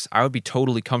the Bucks, I would be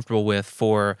totally comfortable with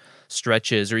for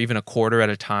stretches or even a quarter at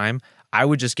a time. I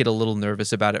would just get a little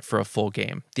nervous about it for a full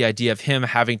game. The idea of him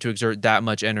having to exert that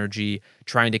much energy,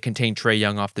 trying to contain Trae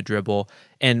Young off the dribble,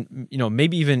 and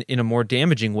maybe even in a more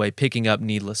damaging way, picking up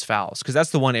needless fouls. Because that's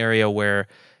the one area where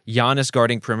Giannis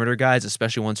guarding perimeter guys,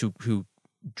 especially ones who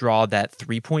draw that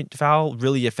 3-point foul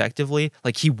really effectively,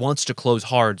 like he wants to close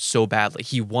hard so badly.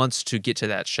 He wants to get to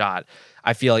that shot.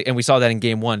 I feel like, and we saw that in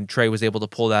Game 1, Trae was able to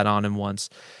pull that on him once.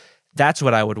 That's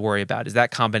what I would worry about, is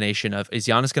that combination of, is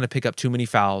Giannis going to pick up too many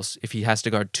fouls if he has to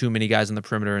guard too many guys on the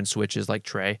perimeter and switches like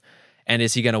Trae? And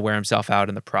is he going to wear himself out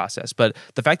in the process? But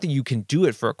the fact that you can do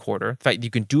it for a quarter, the fact that you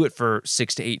can do it for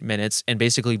 6 to 8 minutes and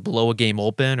basically blow a game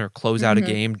open or close out a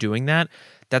game doing that,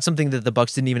 that's something that the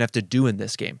Bucks didn't even have to do in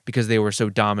this game because they were so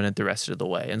dominant the rest of the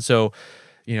way. And so,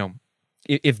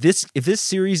 if this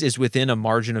series is within a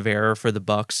margin of error for the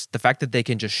Bucks, the fact that they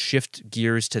can just shift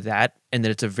gears to that and that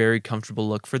it's a very comfortable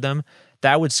look for them,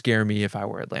 that would scare me if I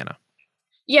were Atlanta.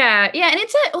 Yeah, and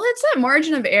it's that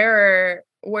margin of error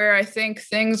where I think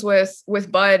things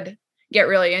with Bud get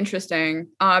really interesting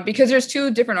because there's two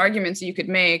different arguments you could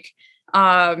make.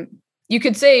 You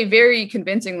could say very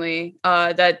convincingly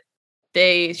that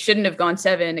they shouldn't have gone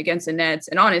 7 against the Nets,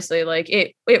 and honestly, like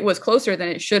it was closer than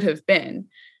it should have been.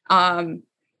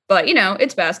 But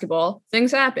it's basketball,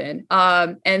 things happen.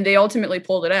 And they ultimately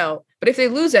pulled it out. But if they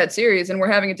lose that series, and we're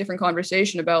having a different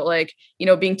conversation about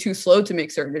being too slow to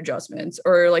make certain adjustments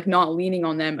or like not leaning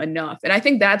on them enough. And I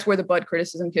think that's where the Bud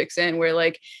criticism kicks in, where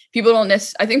like people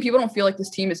don't feel like this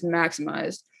team is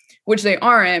maximized, which they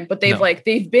aren't, but they've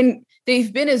been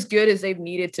as good as they've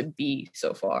needed to be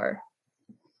so far.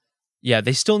 Yeah,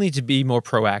 they still need to be more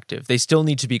proactive. They still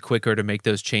need to be quicker to make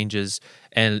those changes.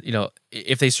 And,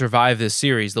 if they survive this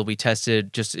series, they'll be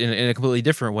tested just in a completely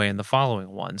different way in the following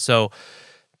one. So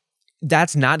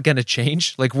that's not going to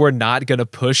change. Like, we're not going to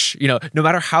push, no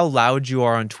matter how loud you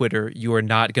are on Twitter, you are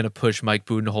not going to push Mike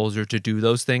Budenholzer to do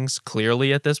those things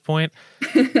clearly at this point.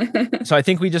 So I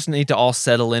think we just need to all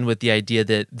settle in with the idea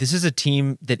that this is a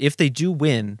team that if they do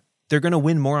win, they're going to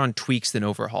win more on tweaks than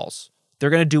overhauls. They're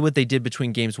going to do what they did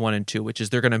between games 1 and 2, which is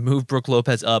they're going to move Brook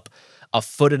Lopez up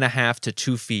 1.5 to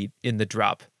 2 feet in the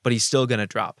drop, but he's still going to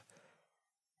drop.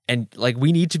 And like,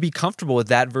 we need to be comfortable with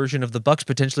that version of the Bucks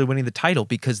potentially winning the title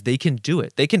because they can do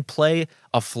it. They can play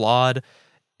a flawed,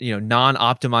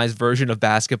 non-optimized version of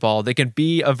basketball. They can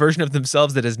be a version of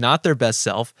themselves that is not their best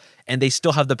self, and they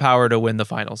still have the power to win the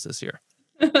finals this year.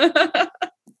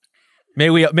 May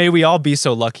we all be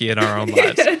so lucky in our own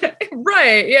lives.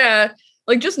 Right, yeah.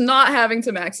 Like, just not having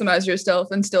to maximize yourself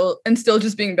and still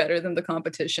just being better than the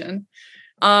competition.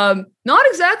 Not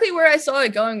exactly where I saw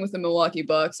it going with the Milwaukee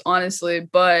Bucks, honestly,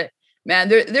 but man,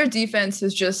 their defense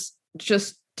has just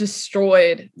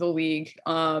destroyed the league.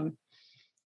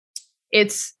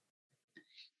 It's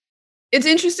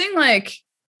interesting, like,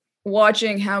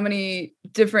 watching how many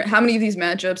of these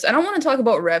matchups. I don't want to talk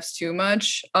about refs too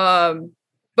much.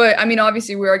 But I mean,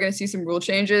 obviously we are going to see some rule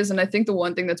changes. And I think the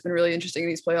one thing that's been really interesting in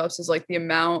these playoffs is like the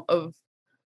amount of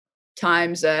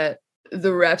times that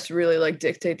the refs really like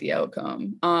dictate the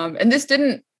outcome. And this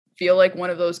didn't feel like one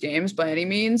of those games by any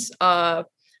means. But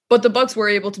the Bucks were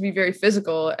able to be very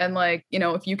physical. And like,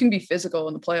 if you can be physical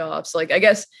in the playoffs, like, I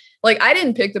guess, like, I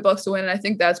didn't pick the Bucks to win. And I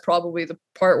think that's probably the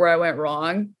part where I went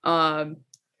wrong.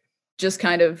 Just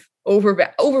kind of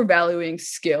overvaluing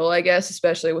skill, I guess,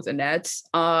 especially with the Nets.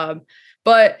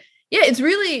 But yeah, it's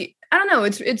really, I don't know.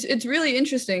 It's really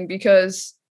interesting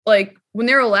because like when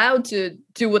they're allowed to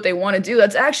do what they want to do,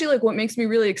 that's actually like what makes me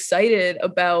really excited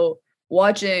about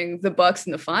watching the Bucks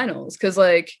in the finals. Cause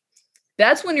like,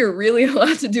 that's when you're really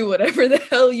allowed to do whatever the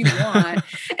hell you want.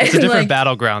 It's a different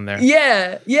battleground there.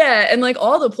 Yeah. Yeah. And like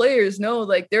all the players know,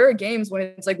 like there are games when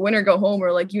it's like win or go home,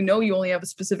 or like, you only have a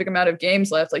specific amount of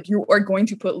games left. Like you are going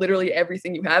to put literally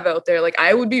everything you have out there. Like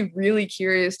I would be really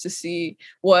curious to see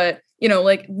what,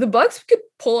 like the Bucks could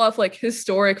pull off like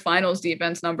historic finals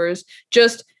defense numbers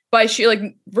just by sheer, like,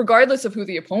 regardless of who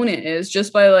the opponent is,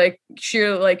 just by like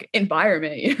sheer like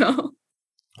environment,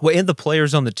 Well, and the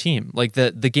players on the team, like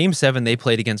the game 7 they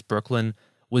played against Brooklyn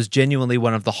was genuinely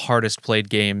one of the hardest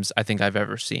played games I think I've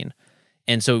ever seen.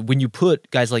 And so when you put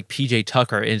guys like PJ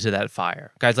Tucker into that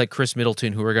fire, guys like Chris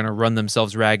Middleton who are going to run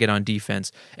themselves ragged on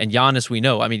defense, and Giannis, we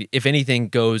know, I mean, if anything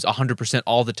goes 100%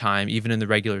 all the time, even in the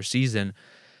regular season,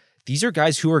 these are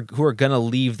guys who are going to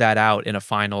leave that out in a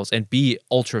finals and be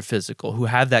ultra physical, who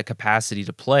have that capacity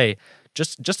to play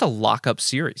just a lock-up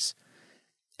series.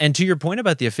 And to your point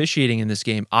about the officiating in this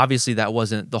game, obviously that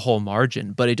wasn't the whole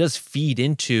margin, but it does feed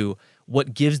into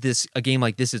what gives a game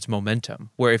like this its momentum.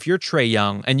 Where if you're Trae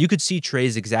Young, and you could see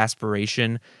Trae's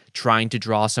exasperation trying to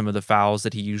draw some of the fouls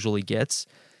that he usually gets,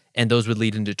 and those would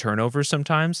lead into turnovers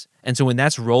sometimes. And so when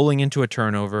that's rolling into a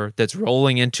turnover, that's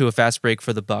rolling into a fast break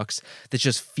for the Bucks, that's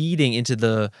just feeding into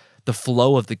the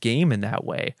flow of the game in that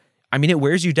way, I mean, it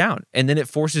wears you down, and then it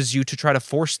forces you to try to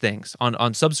force things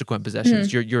on subsequent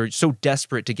possessions. Mm-hmm. You're so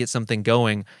desperate to get something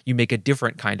going, you make a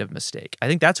different kind of mistake. I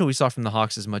think that's what we saw from the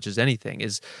Hawks as much as anything,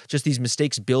 is just these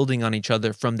mistakes building on each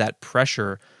other from that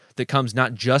pressure that comes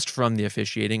not just from the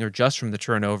officiating or just from the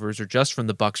turnovers or just from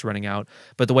the Bucks running out,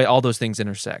 but the way all those things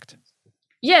intersect.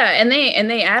 Yeah, and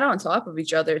they add on top of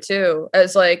each other too.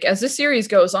 As this series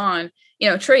goes on,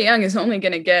 Trae Young is only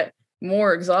going to get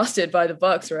more exhausted by the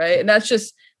Bucks, right? And that's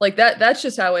just like that. That's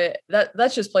just how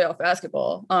that's just playoff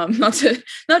basketball. Not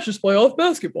just playoff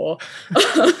basketball.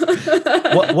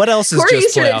 What else is Corey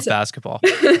just playoff basketball?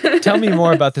 Tell me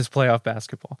more about this playoff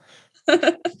basketball.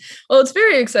 Well, it's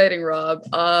very exciting, Rob.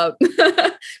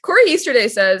 Corey Easterday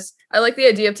says, "I like the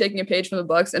idea of taking a page from the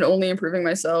Bucks and only improving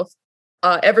myself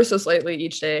ever so slightly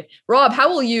each day." Rob, how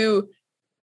will you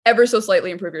ever so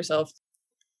slightly improve yourself?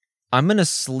 I'm going to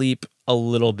sleep a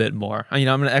little bit more. I'm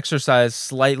going to exercise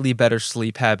slightly better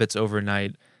sleep habits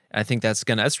overnight. I think that's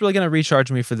really going to recharge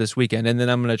me for this weekend. And then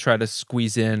I'm going to try to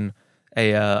squeeze in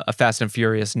a Fast and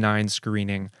Furious 9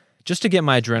 screening just to get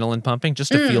my adrenaline pumping,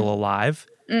 just to feel alive.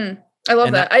 I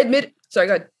love that. I admit, sorry,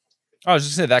 go ahead. I was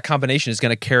just going to say that combination is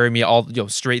going to carry me all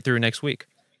straight through next week.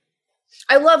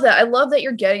 I love that. I love that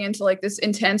you're getting into like this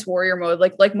intense warrior mode,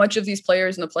 like much of these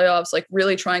players in the playoffs, like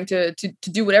really trying to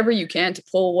do whatever you can to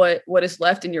pull what is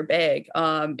left in your bag.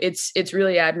 It's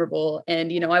really admirable.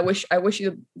 And, I wish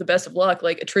you the best of luck.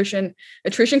 Like attrition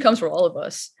comes for all of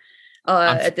us.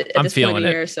 At this point in the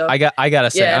year, so I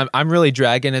gotta say, yeah. I'm really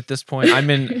dragging at this point.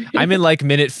 I'm in like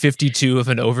minute 52 of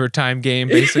an overtime game.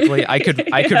 Basically, I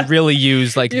could really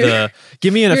use like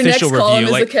give me an official next column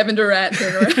review. Is like a Kevin Durant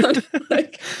turnaround.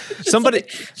 Like somebody,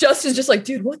 Justin's just like,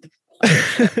 dude, what the?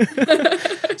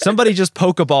 Somebody just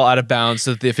poke a ball out of bounds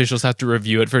so that the officials have to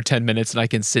review it for 10 minutes and I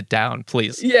can sit down,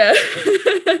 please. Yeah.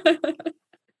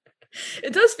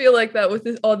 It does feel like that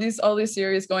with all these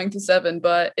series going to 7,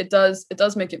 but it does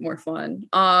make it more fun.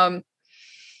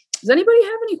 Does anybody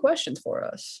have any questions for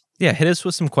us? Yeah, hit us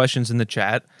with some questions in the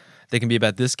chat. They can be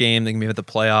about this game. They can be about the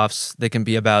playoffs. They can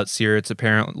be about Seerat's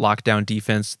apparent lockdown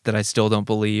defense that I still don't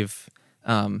believe.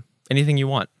 Anything you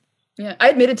want. Yeah, I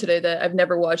admitted today that I've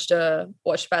never watched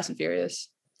Fast and Furious,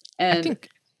 and I think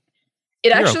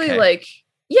it actually okay.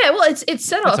 It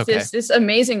set off this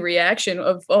amazing reaction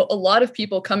of a lot of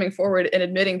people coming forward and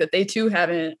admitting that they too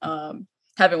haven't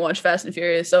watched Fast and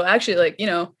Furious. So actually,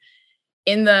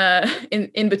 in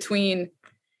between,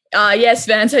 yes,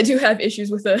 Vance, I do have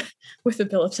issues with the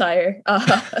bill of tire.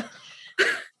 Oh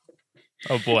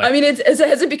boy! I mean, has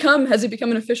it become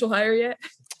an official hire yet?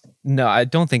 No, I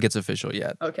don't think it's official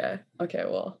yet. Okay.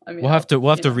 Well, I mean, we'll have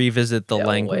to revisit the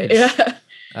language. Yeah.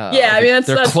 I mean,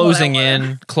 they're closing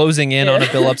in on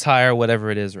a bill of tire,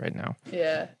 whatever it is right now.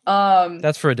 Yeah.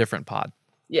 That's for a different pod.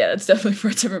 Yeah, it's definitely for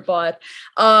a different pod.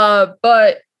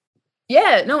 But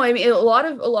yeah, no, I mean, a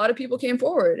lot of people came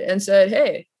forward and said,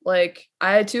 hey,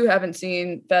 I too haven't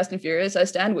seen Fast and Furious. I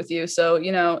stand with you. So,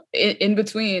 in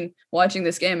between watching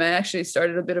this game, I actually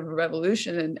started a bit of a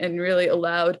revolution and really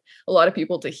allowed a lot of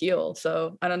people to heal.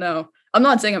 So I don't know. I'm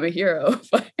not saying I'm a hero,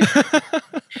 but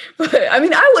I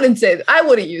mean, I wouldn't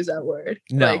use that word.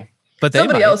 No, but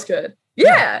somebody else could.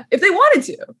 Yeah, if they wanted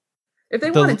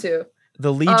to.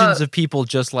 The legions of people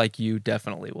just like you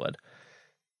definitely would.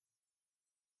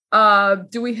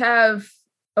 Do we have?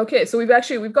 Okay, so we've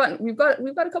got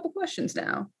a couple questions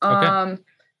now. Okay.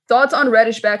 Thoughts on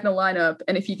Reddish back in the lineup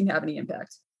and if he can have any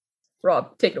impact.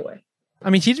 Rob, take it away. I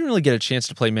mean, he didn't really get a chance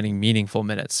to play many meaningful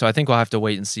minutes, so I think we'll have to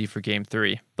wait and see for Game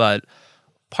 3. But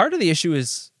part of the issue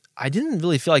is I didn't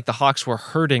really feel like the Hawks were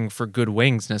hurting for good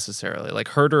wings necessarily.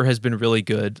 Herter has been really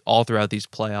good all throughout these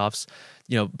playoffs.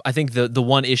 I think the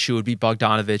one issue would be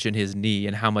Bogdanovich and his knee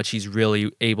and how much he's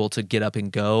really able to get up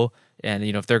and go. And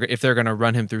if they're going to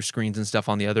run him through screens and stuff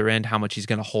on the other end, how much he's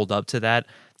going to hold up to that.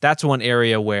 That's one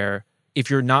area where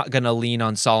if you're not going to lean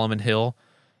on Solomon Hill,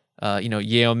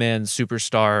 Yale Man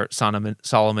superstar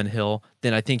Solomon Hill,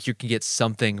 then I think you can get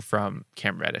something from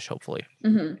Cam Reddish, hopefully.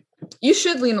 Mm-hmm. You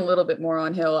should lean a little bit more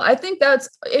on Hill. I think that's,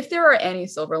 if there are any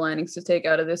silver linings to take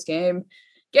out of this game,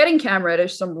 getting Cam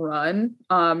Reddish some run,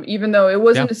 even though it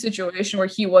wasn't a situation where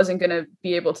he wasn't going to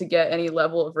be able to get any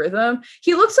level of rhythm.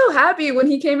 He looked so happy when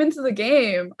he came into the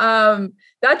game. That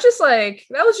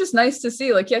was just nice to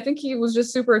see. I think he was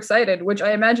just super excited, which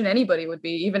I imagine anybody would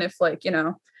be, even if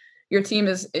your team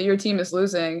is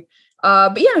losing.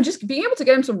 But just being able to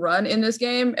get him some run in this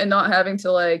game and not having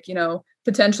to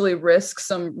potentially risk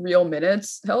some real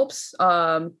minutes helps.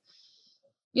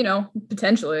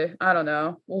 Potentially, I don't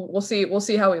know. We'll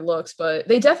see how he looks, but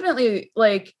they definitely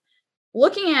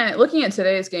looking at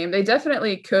today's game, they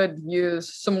definitely could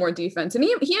use some more defense. And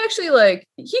he actually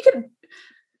he could.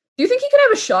 Do you think he could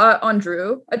have a shot on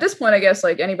Drew? At this point, I guess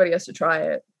anybody has to try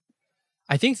it.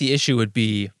 I think the issue would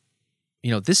be,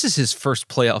 this is his first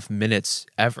playoff minutes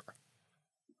ever.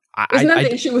 Isn't that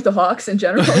the issue with the Hawks in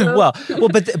general?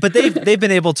 but they've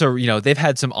been able to, they've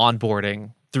had some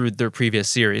onboarding through their previous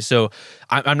series. So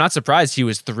I'm not surprised he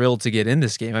was thrilled to get in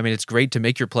this game. I mean, it's great to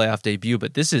make your playoff debut,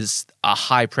 but this is a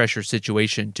high pressure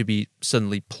situation to be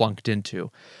suddenly plunked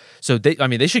into. So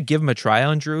they should give him a try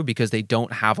on Drew because they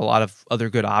don't have a lot of other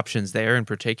good options there in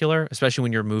particular, especially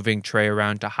when you're moving Trey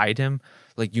around to hide him.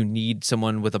 You need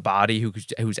someone with a body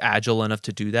who's agile enough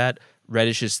to do that.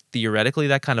 Reddish is theoretically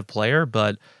that kind of player,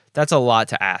 but that's a lot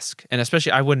to ask. And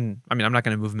especially I'm not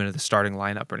going to move him into the starting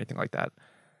lineup or anything like that.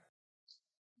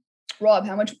 Rob,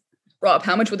 how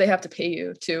much would they have to pay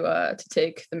you to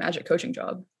take the Magic coaching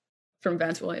job from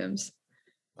Vance Williams?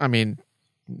 I mean,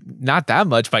 not that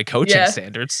much by coaching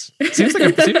standards. It seems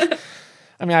like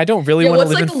I don't really want to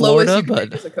live in Florida,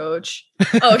 but as a coach.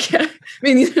 Okay. I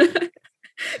mean,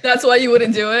 that's why you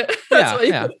wouldn't do it.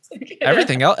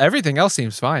 Everything else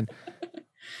seems fine.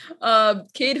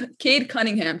 Cade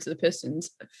Cunningham to the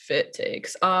Pistons fit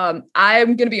takes. I'm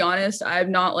gonna be honest,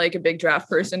 I'm not a big draft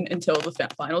person until the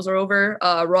finals are over.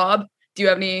 Rob, do you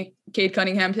have any Cade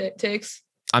Cunningham takes?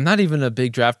 I'm not even a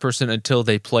big draft person until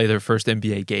they play their first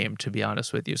NBA game, to be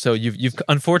honest with you. So you've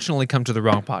unfortunately come to the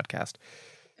wrong podcast.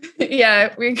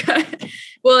 Yeah,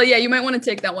 you might want to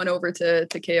take that one over to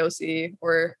KOC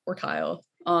or Kyle.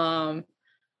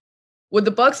 Would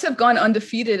the Bucks have gone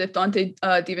undefeated if Dante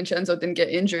DiVincenzo didn't get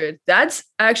injured? That's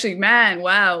actually, man,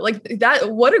 wow.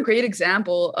 That, what a great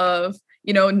example of,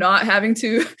 not having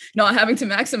to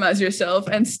maximize yourself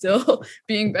and still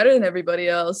being better than everybody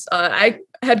else. I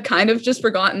had kind of just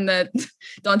forgotten that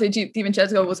Dante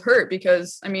DiVincenzo was hurt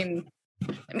because,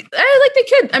 I mean, like they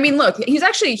could. I mean, look,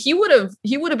 he would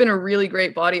have been a really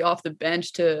great body off the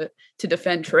bench to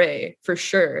defend Trey for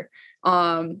sure.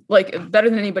 Like better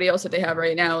than anybody else that they have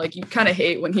right now. Like you kind of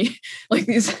hate when he like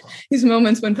these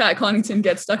moments when Pat Connaughton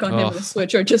gets stuck on him in the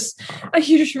switch, or just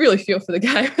you just really feel for the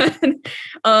guy.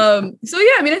 So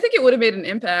yeah, I mean, I think it would have made an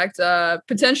impact.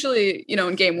 Potentially,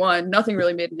 in game one, nothing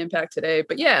really made an impact today.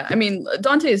 But yeah, I mean,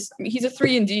 he's a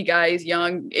 3-and-D guy. He's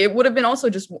young. It would have been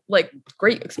also just like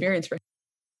great experience for him.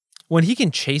 When he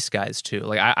can chase guys too,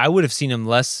 like I would have seen him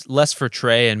less for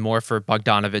Trey and more for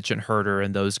Bogdanovich and Herter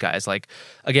and those guys. Like,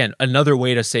 again, another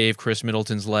way to save Chris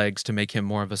Middleton's legs to make him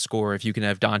more of a scorer if you can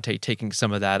have Dante taking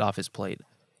some of that off his plate.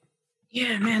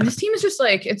 Yeah, man, this team is just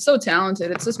like, it's so talented.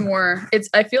 It's just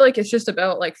I feel like it's just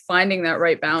about like finding that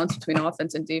right balance between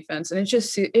offense and defense. And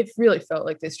it really felt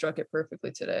like they struck it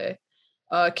perfectly today.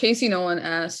 Casey Nolan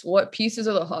asks, what pieces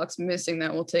are the Hawks missing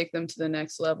that will take them to the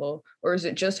next level? Or is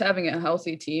it just having a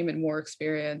healthy team and more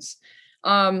experience?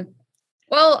 Well,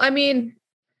 I mean,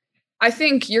 I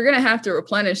think you're going to have to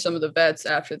replenish some of the vets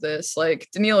after this. Like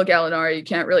Danilo Gallinari, you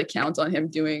can't really count on him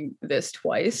doing this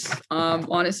twice.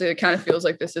 Honestly, it kind of feels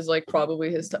like this is like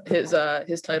probably his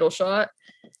title shot.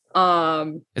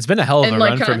 It's been a hell of a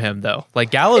run from him though. Like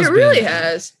Gallo's really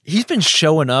has. He's been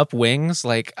showing up wings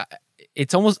like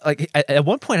it's almost like at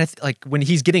one point, like when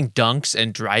he's getting dunks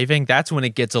and driving, that's when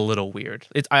it gets a little weird.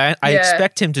 I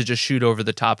expect him to just shoot over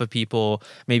the top of people,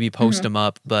 maybe post him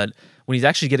up. But when he's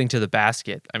actually getting to the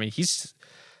basket, I mean,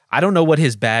 I don't know what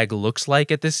his bag looks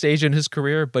like at this stage in his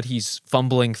career, but he's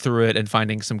fumbling through it and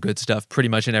finding some good stuff pretty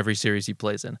much in every series he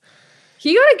plays in.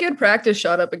 He got a good practice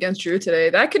shot up against Drew today.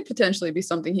 That could potentially be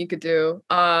something he could do.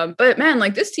 But man,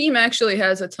 like this team actually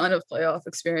has a ton of playoff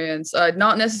experience.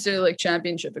 Not necessarily like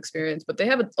championship experience, but they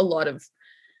have a lot of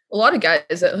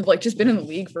guys that have like just been in the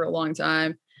league for a long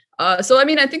time. So I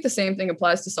mean, I think the same thing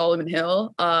applies to Solomon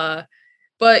Hill.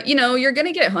 But you're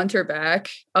gonna get Hunter back.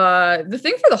 The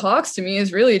thing for the Hawks to me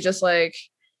is really just like,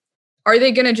 are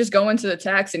they going to just go into the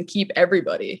tax and keep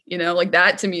everybody? Like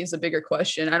that to me is a bigger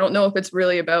question. I don't know if it's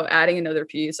really about adding another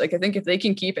piece. Like I think if they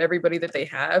can keep everybody that they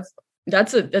have,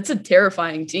 that's a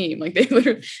terrifying team. Like they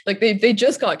literally, like they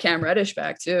just got Cam Reddish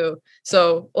back too.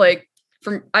 So like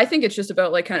I think it's just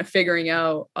about like kind of figuring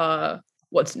out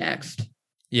what's next.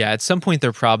 Yeah, at some point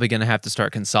they're probably going to have to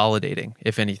start consolidating,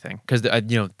 if anything, because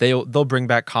they'll bring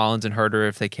back Collins and Herter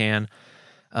if they can.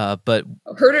 But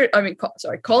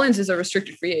Collins is a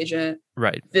restricted free agent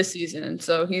right this season,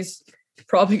 so he's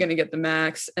probably going to get the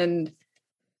max. And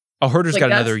Herter's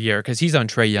got another year because he's on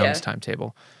Trae Young's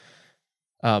timetable.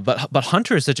 But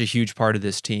Hunter is such a huge part of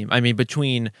this team. I mean,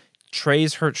 between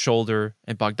Trae's hurt shoulder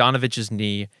and Bogdanovich's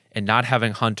knee, and not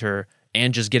having Hunter,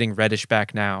 and just getting Reddish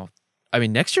back now, I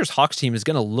mean, next year's Hawks team is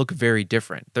going to look very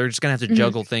different. They're just going to have to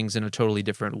juggle things in a totally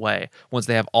different way once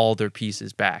they have all their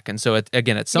pieces back. And so,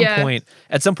 at some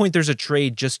point, there's a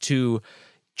trade just to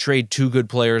trade two good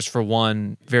players for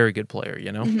one very good player.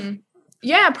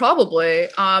 Yeah, probably.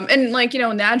 And like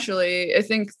naturally, I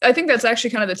think that's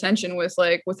actually kind of the tension with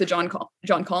the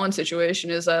John Collins situation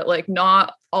is that like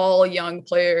not all young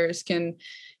players can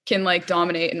like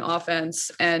dominate an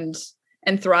offense and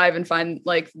thrive and find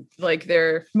like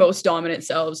their most dominant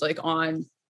selves like on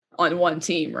one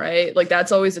team, right? Like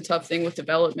that's always a tough thing with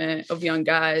development of young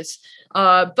guys.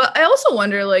 But I also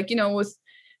wonder, like, with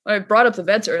when I brought up the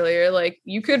vets earlier, like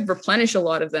you could replenish a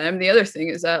lot of them. The other thing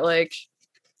is that like,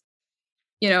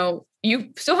 you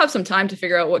still have some time to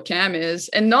figure out what Cam is,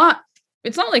 and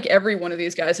it's not like every one of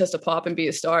these guys has to pop and be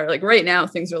a star. Like right now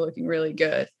things are looking really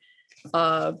good.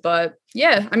 But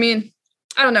yeah, I mean,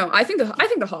 I don't know. I think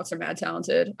the Hawks are mad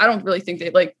talented. I don't really think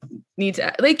they like need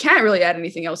to. They can't really add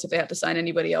anything else if they have to sign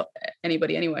anybody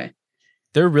anyway.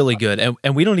 They're really good,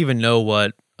 and we don't even know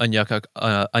what Onyeka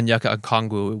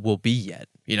Okongwu will be yet.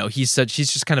 He's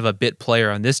just kind of a bit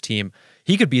player on this team.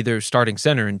 He could be their starting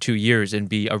center in 2 years and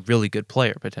be a really good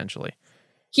player potentially.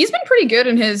 He's been pretty good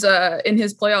in his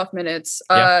playoff minutes.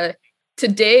 Yeah.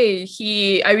 Today,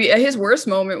 his worst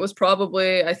moment was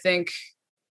probably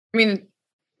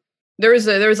There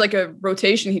was like a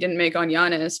rotation he didn't make on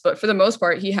Giannis, but for the most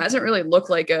part, he hasn't really looked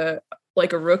like a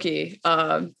rookie.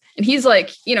 And he's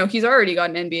like, he's already got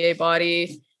an NBA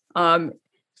body.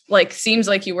 Like seems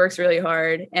like he works really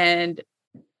hard. And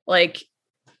like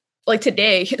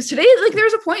today, like there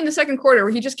was a point in the second quarter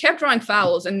where he just kept drawing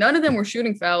fouls and none of them were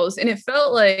shooting fouls. And it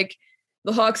felt like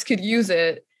the Hawks could use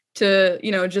it to,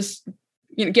 just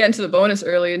get into the bonus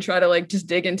early and try to like just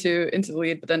dig into the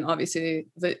lead. But then obviously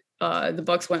the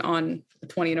Bucks went on a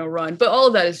 20-0 run. But all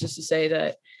of that is just to say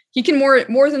that he can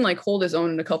more than like hold his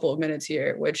own in a couple of minutes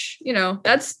here, which,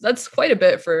 that's quite a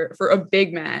bit for a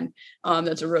big man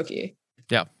that's a rookie.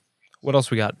 Yeah. What else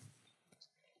we got?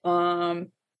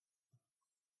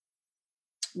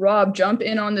 Rob, jump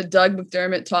in on the Doug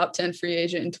McDermott top 10 free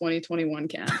agent in 2021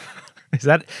 camp. Is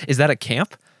that a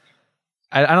camp?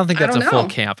 I don't think that's a full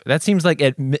camp. That seems like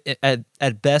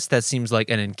at best that seems like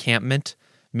an encampment.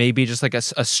 Maybe just like a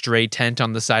stray tent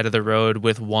on the side of the road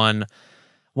with one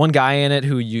guy in it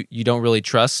who you don't really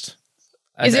trust.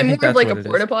 Is it more of like a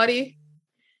porta potty?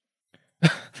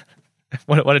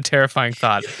 What a terrifying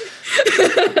thought.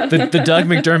 the Doug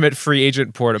McDermott free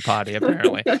agent porta potty,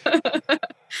 apparently.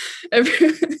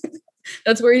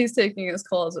 That's where he's taking his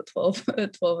calls at 12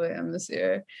 a.m. this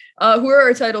year. Who are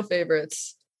our title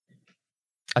favorites?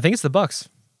 I think it's the Bucks.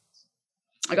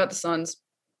 I got the Suns.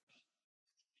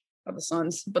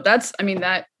 But that's, I mean,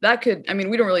 that could, I mean,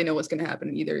 we don't really know what's going to happen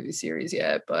in either of these series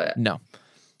yet, but no.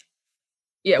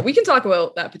 Yeah, we can talk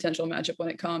about that potential matchup when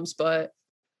it comes, but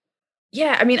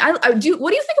yeah, I mean, I do. What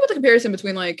do you think about the comparison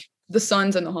between like the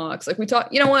Suns and the Hawks? Like we talk,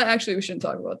 you know what? Actually, we shouldn't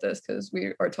talk about this because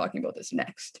we are talking about this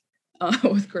next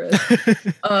with Chris.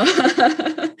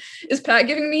 Is Pat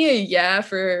giving me a yeah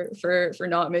for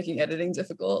not making editing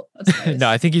difficult? That's nice. No,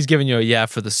 I think he's giving you a yeah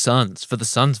for the Suns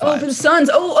vibes. Oh, for the Suns.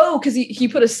 Oh, because he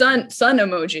put a sun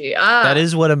emoji. That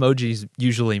is what emojis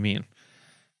usually mean.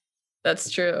 That's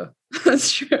true.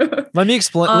 That's true. Let me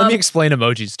explain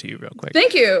emojis to you real quick.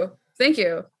 Thank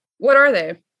you. What are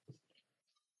they?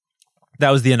 That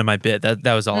was the end of my bit. That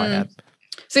was all I had.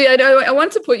 So yeah, I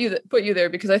wanted to put you there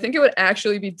because I think it would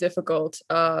actually be difficult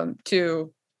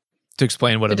to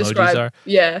explain what emojis are.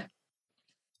 Yeah.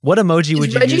 What emoji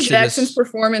would you Reggie use? Jackson's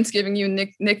performance giving you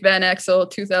Nick Van Exel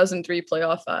 2003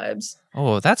 playoff vibes?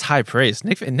 Oh, that's high praise.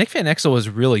 Nick Van Exel was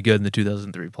really good in the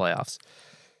 2003 playoffs.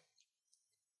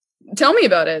 Tell me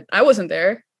about it. I wasn't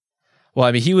there. Well,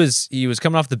 I mean, he was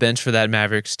coming off the bench for that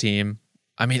Mavericks team.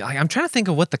 I mean, I'm trying to think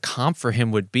of what the comp for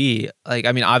him would be. Like,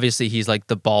 I mean, obviously he's like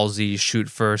the ballsy shoot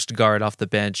first guard off the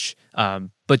bench,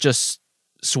 but just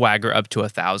swagger up to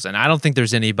 1,000. I don't think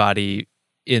there's anybody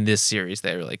in this series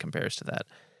that really compares to that.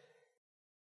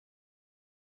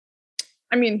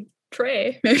 I mean,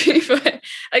 Trey, maybe, but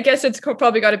I guess it's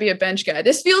probably got to be a bench guy.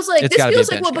 This feels like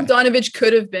what Bogdanovich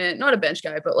could have been. Not a bench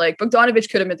guy, but like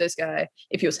Bogdanovich could have been this guy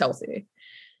if he was healthy.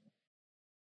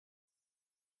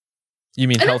 You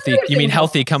mean healthy? You mean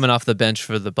healthy coming off the bench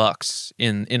for the Bucks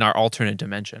in our alternate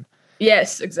dimension?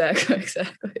 Yes, exactly.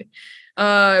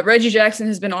 Reggie Jackson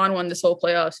has been on one this whole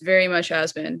playoffs. Very much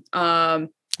has been.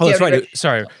 That's right.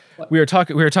 Sorry, we were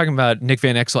talking about Nick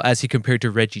Van Exel as he compared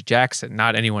to Reggie Jackson,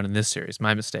 not anyone in this series.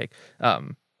 My mistake.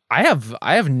 I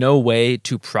have no way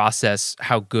to process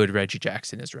how good Reggie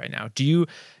Jackson is right now. Do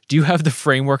you have the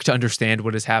framework to understand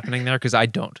what is happening there? Because I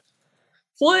don't.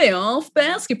 Playoff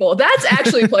basketball. That's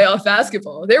actually playoff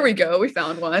basketball. There we go. We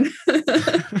found one.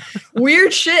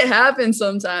 Weird shit happens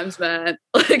sometimes, man.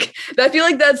 Like, I feel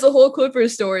like that's the whole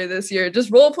Clippers story this year. Just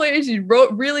role players you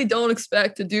really don't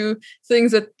expect to do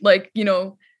things that, like, you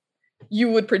know,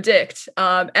 you would predict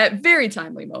at very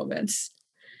timely moments.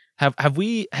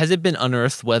 Has it been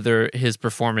unearthed whether his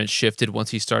performance shifted once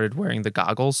he started wearing the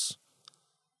goggles?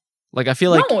 Like, I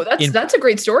feel like that's a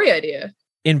great story idea.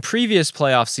 In previous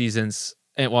playoff seasons,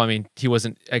 and well, I mean, he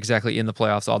wasn't exactly in the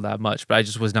playoffs all that much, but I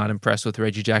just was not impressed with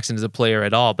Reggie Jackson as a player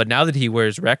at all. But now that he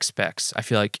wears rec specs, I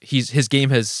feel like his game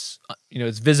has,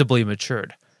 it's visibly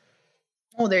matured.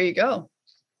 Oh, there you go.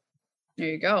 Do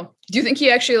you think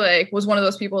he actually was one of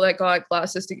those people that got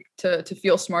glasses to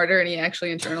feel smarter and he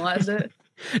actually internalized it?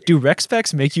 Do rec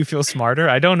specs make you feel smarter?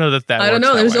 I don't know that. I don't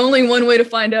know. There's only one way to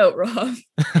find out, Rob.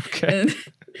 Okay.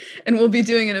 And we'll be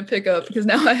doing it in pickup because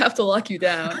now I have to lock you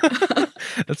down. I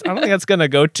don't think that's going to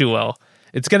go too well.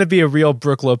 It's going to be a real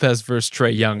Brooke Lopez versus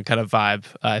Trae Young kind of vibe.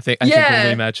 I think when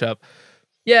we match up.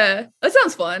 Yeah, that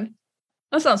sounds fun.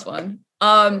 I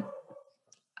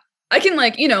can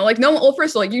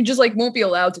first of all, you just won't be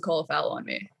allowed to call a foul on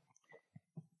me.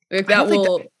 Like that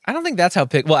will. I don't think that's how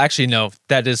Well, actually, no.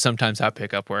 That is sometimes how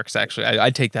pickup works. Actually, I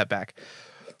take that back.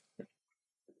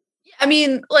 I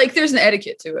mean, there's an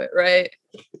etiquette to it, right?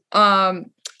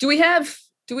 Do we have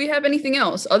anything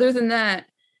else other than that?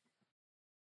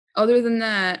 I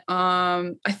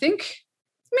think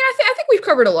we've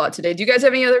covered a lot today. Do you guys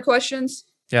have any other questions?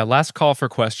 Yeah, last call for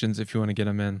questions if you want to get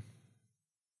them in.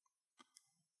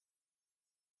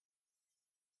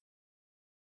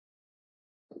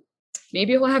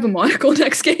 Maybe he'll have a monocle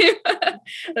next game.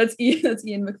 That's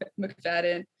Ian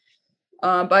McFadden.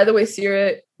 By the way,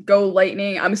 Seerat, go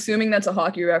Lightning. I'm assuming that's a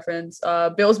hockey reference.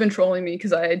 Bill's been trolling me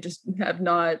because I just have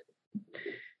not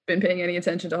been paying any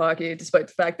attention to hockey, despite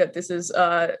the fact that this is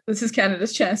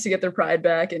Canada's chance to get their pride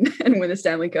back and win the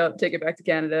Stanley Cup, take it back to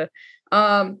Canada.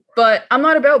 But I'm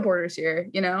not about borders here,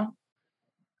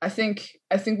 I think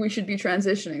we should be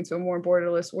transitioning to a more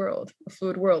borderless world, a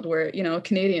fluid world where, a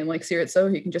Canadian like Seerat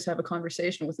Sohi can just have a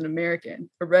conversation with an American,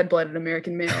 a red-blooded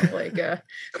American male like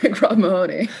Rob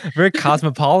Mahoney. Very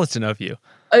cosmopolitan of you.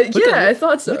 I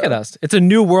thought so. Look at us. It's a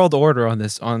new world order on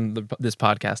this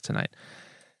podcast tonight.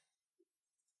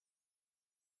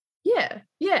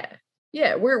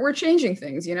 Yeah. We're changing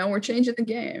things, we're changing the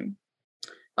game.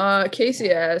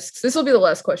 Casey asks, this will be the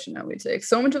last question that we take.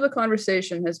 So much of the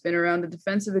conversation has been around the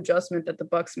defensive adjustment that the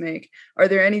Bucks make. Are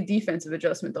there any defensive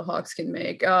adjustment the Hawks can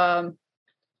make?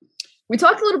 We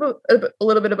talked a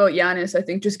little bit about Giannis, I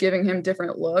think, just giving him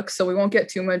different looks. So we won't get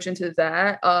too much into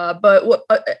that. But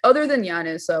other than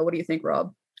Giannis, what do you think,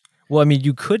 Rob? Well, I mean,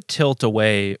 you could tilt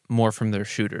away more from their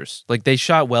shooters. Like, they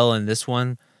shot well in this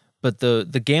one, but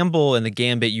the gamble and the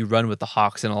gambit you run with the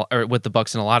Hawks or with the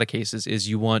Bucks in a lot of cases is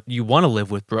you want to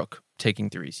live with Brook taking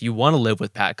threes. You want to live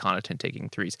with Pat Connaughton taking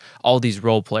threes. All these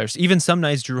role players, even some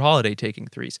nights Drew Holiday taking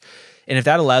threes. And if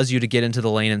that allows you to get into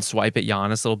the lane and swipe at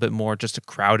Giannis a little bit more, just to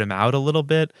crowd him out a little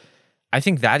bit, I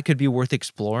think that could be worth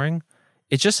exploring.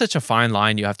 It's just such a fine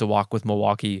line you have to walk with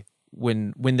Milwaukee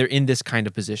when they're in this kind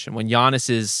of position. When Giannis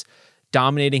is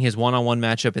dominating his one-on-one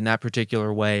matchup in that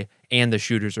particular way and the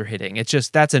shooters are hitting. It's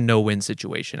just, that's a no-win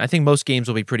situation. I think most games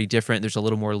will be pretty different. There's a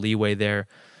little more leeway there.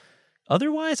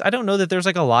 Otherwise, I don't know that there's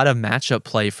like a lot of matchup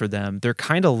play for them. They're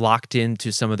kind of locked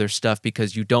into some of their stuff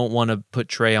because you don't want to put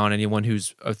Trey on anyone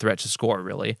who's a threat to score,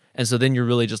 really. And so then you're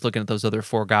really just looking at those other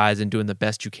four guys and doing the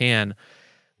best you can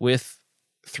with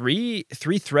three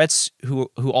threats who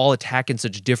all attack in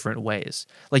such different ways.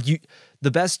 Like, the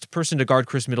best person to guard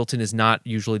Chris Middleton is not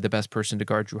usually the best person to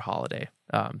guard Drew Holiday.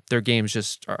 Their games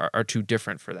just are too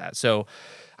different for that. So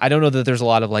I don't know that there's a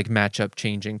lot of like matchup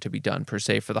changing to be done per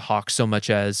se for the Hawks, so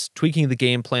much as tweaking the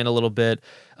game plan a little bit,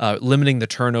 limiting the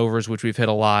turnovers, which we've hit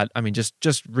a lot. I mean,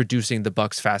 just reducing the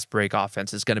Bucks' fast break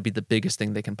offense is going to be the biggest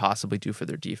thing they can possibly do for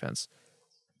their defense.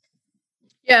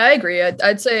 Yeah, I agree.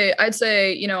 I'd say,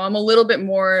 I'm a little bit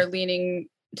more leaning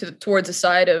towards the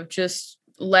side of just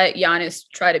let Giannis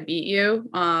try to beat you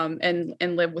and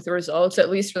live with the results.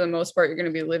 At least for the most part, you're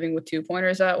going to be living with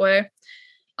 2-pointers that way.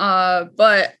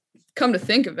 But come to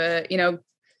think of it,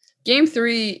 Game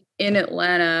 3 in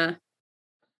Atlanta,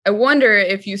 I wonder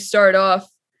if you start off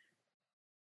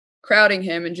crowding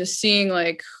him and just seeing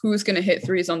like who's going to hit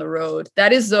threes on the road.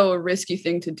 That is, though, a risky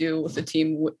thing to do with a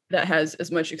team that has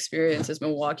as much experience as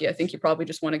Milwaukee. I think you probably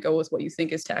just want to go with what you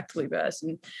think is tactically best.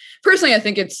 And personally, I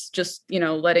think it's just,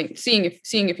 seeing if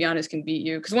Giannis can beat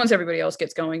you, because once everybody else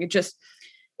gets going, it just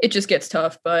gets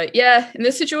tough. But yeah, in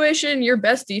this situation, your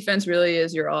best defense really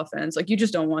is your offense. Like, you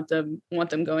just don't want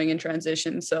them going in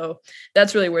transition. So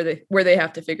that's really where they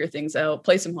have to figure things out.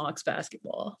 Play some Hawks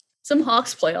basketball. Some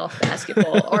Hawks playoff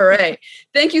basketball. All right.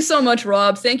 Thank you so much,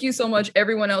 Rob. Thank you so much,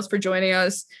 everyone else, for joining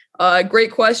us. Great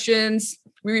questions.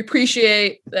 We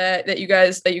appreciate that you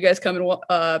guys come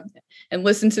and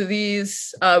listen to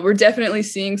these. We're definitely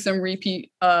seeing some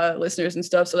repeat listeners and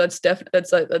stuff. So that's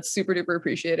super duper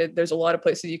appreciated. There's a lot of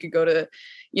places you could go to,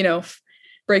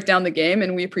 break down the game,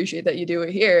 and we appreciate that you do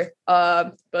it here.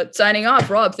 But signing off,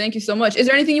 Rob, thank you so much. Is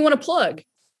there anything you want to plug?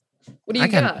 What do you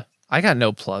got? I got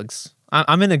no plugs.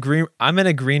 I'm in a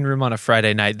green room on a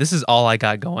Friday night. This is all I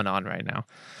got going on right now.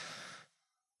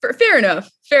 Fair enough.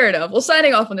 Well,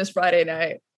 signing off on this Friday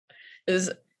night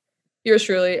is yours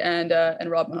truly and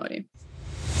Rob Mahoney.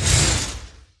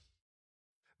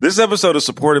 This episode is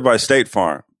supported by State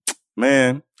Farm.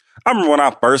 Man, I remember when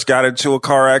I first got into a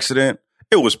car accident,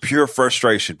 it was pure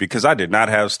frustration because I did not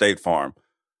have State Farm.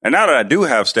 And now that I do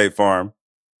have State Farm,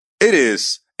 it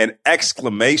is an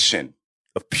exclamation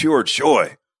of pure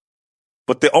joy.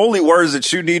 But the only words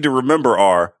that you need to remember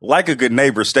are, like a good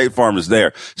neighbor, State Farm is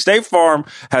there. State Farm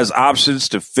has options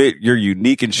to fit your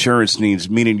unique insurance needs,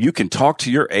 meaning you can talk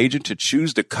to your agent to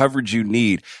choose the coverage you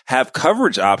need, have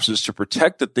coverage options to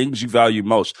protect the things you value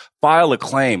most, file a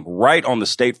claim right on the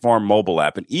State Farm mobile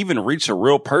app, and even reach a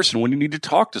real person when you need to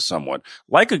talk to someone.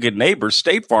 Like a good neighbor,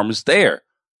 State Farm is there.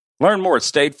 Learn more at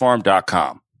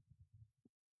statefarm.com.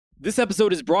 This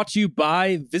episode is brought to you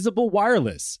by Visible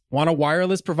Wireless. Want a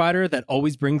wireless provider that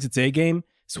always brings its A game?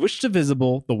 Switch to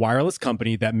Visible, the wireless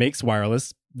company that makes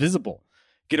wireless visible.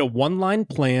 Get a one-line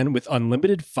plan with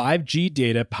unlimited 5G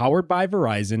data powered by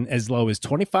Verizon as low as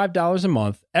 $25 a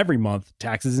month, every month,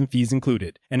 taxes and fees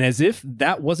included. And as if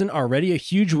that wasn't already a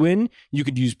huge win, you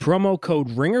could use promo code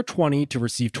RINGER20 to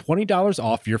receive $20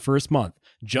 off your first month.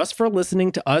 just for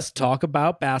listening to us talk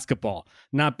about basketball.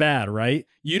 Not bad, right?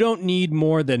 You don't need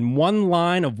more than one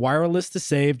line of wireless to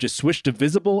save. Just switch to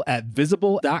Visible at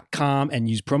Visible.com and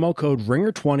use promo code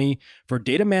RINGER20 for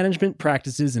data management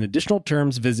practices and additional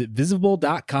terms. Visit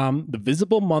Visible.com. The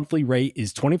Visible monthly rate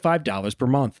is $25 per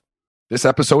month. This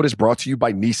episode is brought to you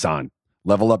by Nissan.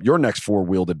 Level up your next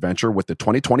four-wheeled adventure with the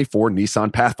 2024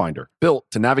 Nissan Pathfinder, built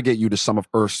to navigate you to some of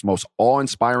Earth's most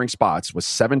awe-inspiring spots with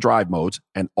 7 drive modes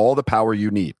and all the power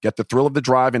you need. Get the thrill of the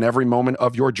drive in every moment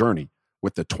of your journey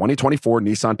with the 2024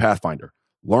 Nissan Pathfinder.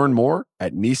 Learn more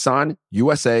at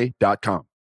nissanusa.com.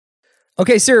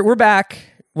 Okay, sir, we're back.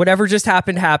 Whatever just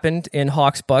happened in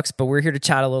Hawks Bucks, but we're here to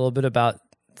chat a little bit about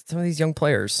some of these young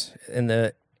players in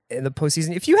the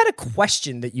postseason. If you had a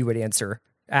question that you would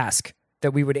ask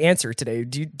that we would answer today,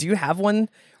 do you have one,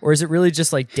 or is it really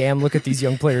just like, damn, look at these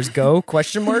young players go?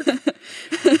 Question mark.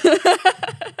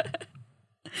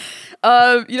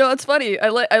 It's funny. I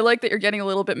like that you're getting a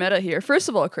little bit meta here. First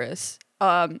of all, Chris,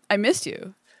 I missed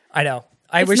you. I know.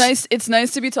 It's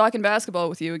nice to be talking basketball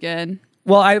with you again.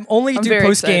 Well, I only do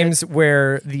post games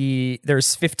where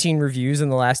there's 15 reviews in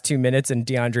the last 2 minutes, and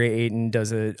DeAndre Ayton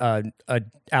does a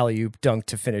alley-oop dunk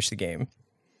to finish the game.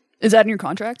 Is that in your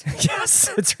contract?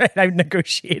 Yes, that's right. I've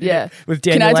negotiated with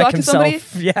Daniel Can I talk himself. To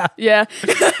somebody? Yeah. Yeah.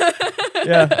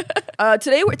 Yeah.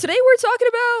 Today we're talking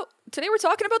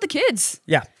about the kids.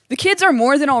 Yeah. The kids are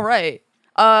more than all right.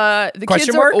 The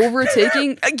kids are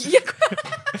overtaking.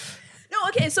 No,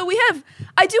 okay. So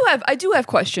I do have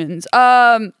questions.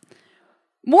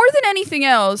 More than anything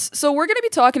else, so we're going to be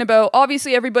talking about.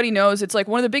 Obviously, everybody knows it's like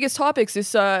one of the biggest topics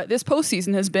this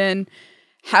postseason has been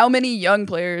how many young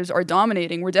players are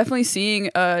dominating. We're definitely seeing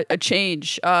a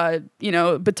change.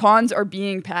 Batons are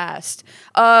being passed.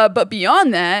 But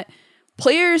beyond that,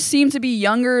 players seem to be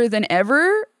younger than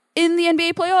ever in the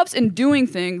NBA playoffs and doing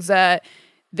things that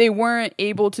they weren't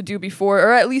able to do before,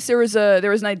 or at least there was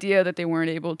an idea that they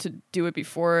weren't able to do it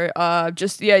before.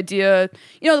 Just the idea,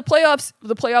 the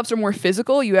playoffs are more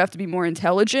physical. You have to be more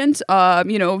intelligent.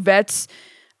 Vets,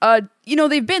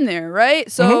 they've been there,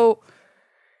 right? So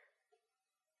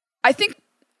I think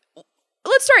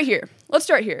let's start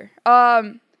here.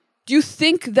 Do you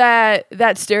think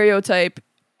that stereotype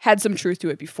had some truth to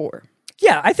it before?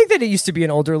 Yeah, I think that it used to be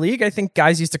an older league. I think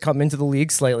guys used to come into the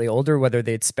league slightly older, whether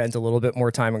they'd spent a little bit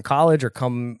more time in college or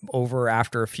come over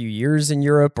after a few years in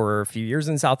Europe or a few years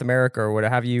in South America or what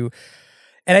have you.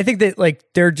 And I think that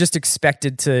they're just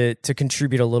expected to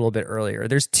contribute a little bit earlier.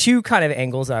 There's two kind of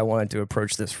angles that I wanted to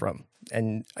approach this from,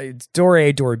 and it's door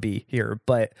A, door B here.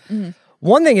 But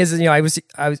one thing is, I was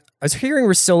hearing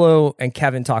Russillo and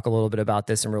Kevin talk a little bit about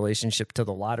this in relationship to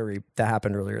the lottery that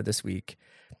happened earlier this week.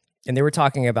 And they were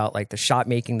talking about the shot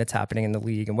making that's happening in the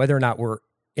league and whether or not we're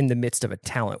in the midst of a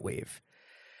talent wave.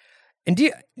 And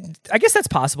I guess that's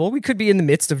possible. We could be in the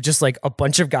midst of just a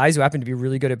bunch of guys who happen to be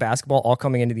really good at basketball all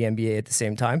coming into the NBA at the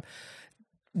same time.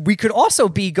 We could also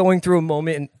be going through a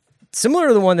moment similar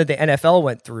to the one that the NFL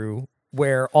went through,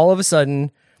 where all of a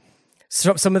sudden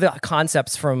some of the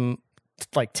concepts from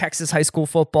Texas high school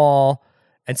football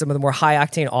and some of the more high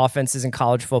octane offenses in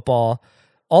college football,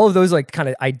 all of those kind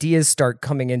of ideas start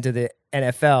coming into the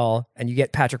NFL, and you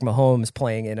get Patrick Mahomes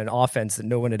playing in an offense that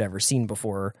no one had ever seen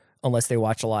before, unless they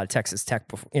watch a lot of Texas Tech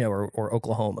before, or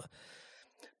Oklahoma.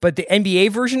 But the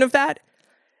NBA version of that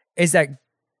is that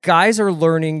guys are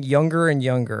learning younger and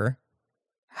younger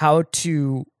how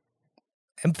to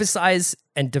emphasize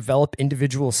and develop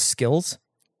individual skills,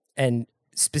 and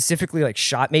specifically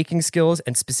shot making skills,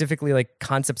 and specifically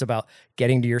concepts about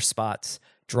getting to your spots,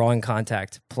 drawing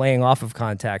contact, playing off of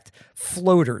contact,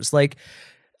 floaters.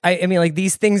 I mean,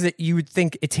 these things that you would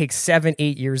think it takes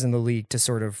 7-8 years in the league to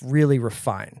sort of really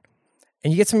refine.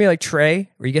 And you get somebody like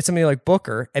Trey, or you get somebody like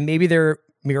Booker, and maybe they're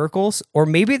miracles, or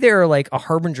maybe they're a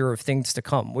harbinger of things to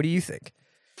come. What do you think?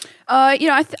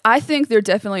 I think they're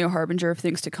definitely a harbinger of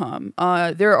things to come.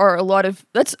 There are a lot of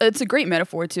it's a great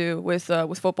metaphor too with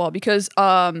football, because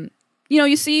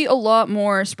you see a lot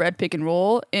more spread pick and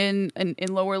roll in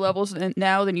lower levels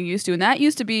now than you used to. And that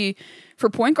used to be, for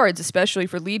point guards, especially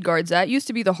for lead guards, that used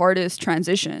to be the hardest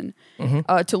transition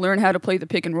to learn how to play the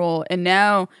pick and roll. And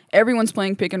now everyone's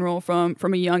playing pick and roll from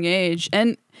a young age.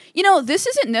 And, this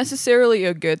isn't necessarily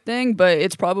a good thing, but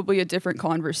it's probably a different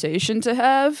conversation to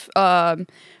have.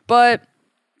 But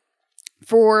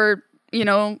for,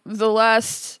 the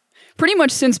last, pretty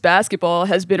much since basketball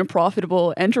has been a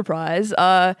profitable enterprise,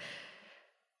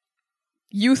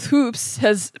 youth hoops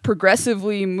has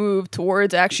progressively moved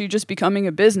towards actually just becoming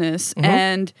a business,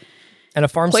 and a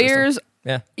farm players system.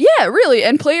 Yeah, really.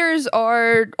 And players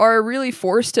are really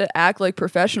forced to act like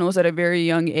professionals at a very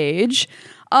young age.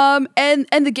 And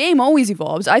the game always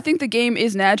evolves. I think the game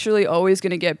is naturally always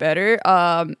going to get better.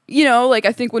 Like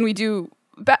I think when we do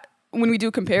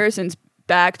comparisons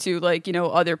back to like,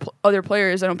 other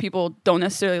players, I know people don't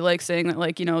necessarily like saying that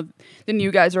like, the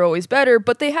new guys are always better,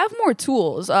 but they have more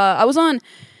tools. I was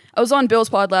on Bill's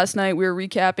pod last night. We were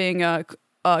recapping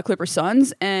Clippers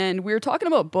Suns, and we were talking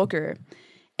about Booker,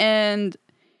 and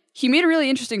he made a really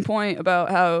interesting point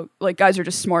about how like guys are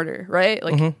just smarter, right?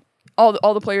 Like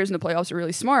all the players in the playoffs are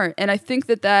really smart, and I think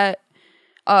that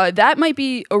might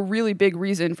be a really big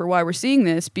reason for why we're seeing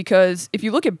this, because if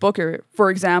you look at Booker, for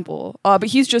example, but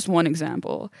he's just one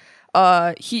example.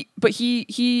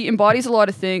 He embodies a lot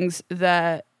of things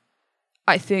that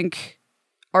I think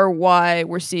are why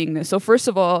we're seeing this. So first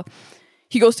of all,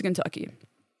 he goes to Kentucky.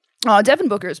 Devin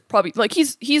Booker is probably like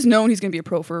he's known he's going to be a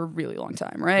pro for a really long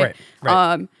time, right?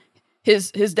 Right.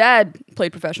 His dad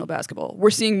played professional basketball.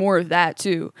 We're seeing more of that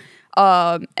too,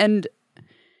 and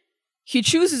he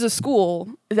chooses a school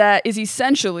that is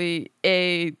essentially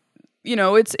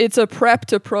it's a prep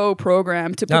to pro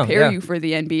program to prepare you for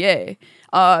the NBA.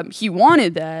 He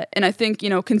wanted that, and I think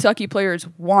Kentucky players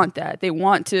want that. They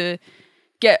want to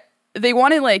get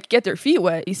their feet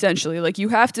wet, essentially. Like you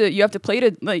have to play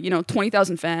to like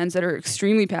 20,000 fans that are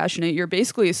extremely passionate. You're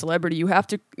basically a celebrity. You have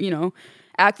to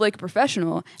act like a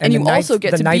professional, and you also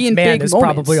get to be in big moments.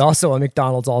 Probably also a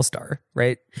McDonald's All-Star,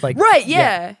 right? Like right,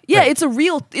 yeah. Right. It's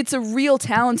a real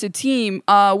talented team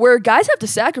where guys have to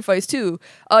sacrifice too.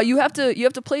 You have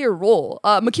to play your role.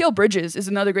 Mikal Bridges is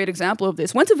another great example of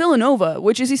this. Went to Villanova,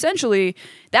 which is essentially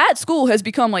that school has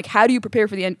become like, how do you prepare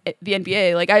for the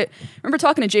NBA? Like I remember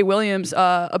talking to Jay Williams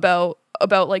about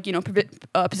like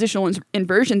positional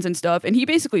inversions and stuff, and he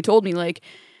basically told me like,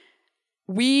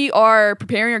 we are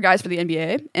preparing our guys for the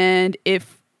NBA, and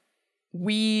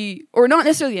or not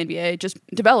necessarily the NBA, just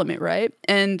development, right?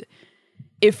 And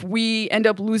if we end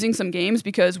up losing some games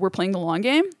because we're playing the long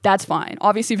game, that's fine.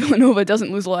 Obviously, Villanova doesn't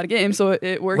lose a lot of games, so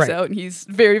it works out, and he's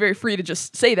very, very free to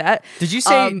just say that. Did you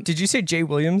say Jay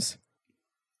Williams?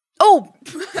 Oh,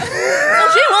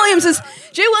 well, Jay Williams has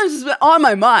been on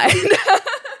my mind.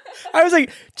 I was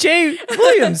like, Jay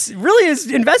Williams really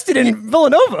is invested in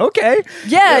Villanova. Okay.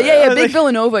 Yeah. Big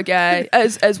Villanova guy,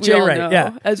 as we Jay all Wright, know.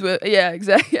 Yeah.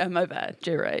 Exactly. Yeah, my bad.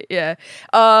 Jay Wright. Yeah.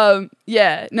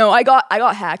 Yeah. No, I got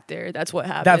hacked there. That's what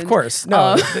happened. That, of course.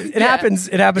 No, it happens.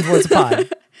 It happens once a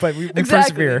pod, but we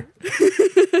persevere.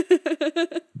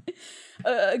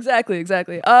 Exactly.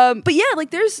 But yeah,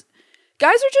 like guys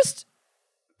are just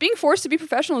being forced to be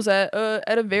professionals at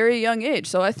a very young age.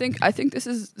 So I think this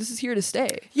is here to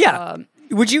stay. Yeah.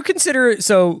 Would you consider,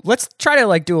 so let's try to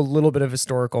like do a little bit of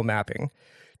historical mapping.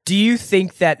 Do you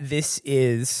think that this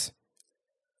is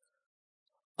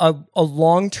a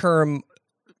long-term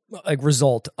like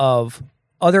result of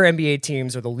other NBA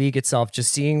teams or the league itself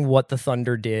just seeing what the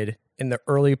Thunder did in the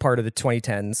early part of the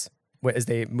 2010s as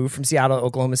they moved from Seattle to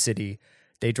Oklahoma City?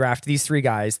 They draft these three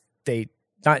guys. They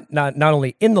not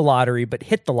only in the lottery, but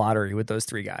hit the lottery with those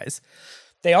three guys.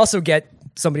 They also get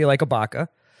somebody like Ibaka.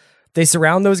 They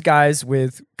surround those guys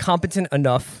with competent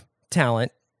enough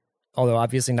talent, although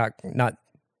obviously not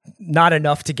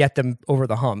enough to get them over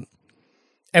the hump.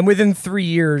 And within 3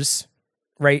 years,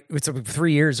 right? It's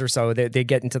 3 years or so, they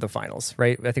get into the finals,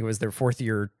 right? I think it was their fourth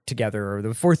year together, or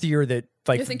the fourth year that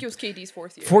like I think it was KD's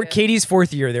fourth year. KD's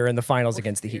fourth year, they're in the finals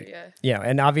against the Heat. Yeah,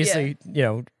 and obviously,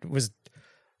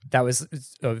 that was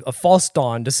a false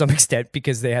dawn to some extent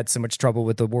because they had so much trouble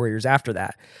with the Warriors after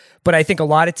that. But I think a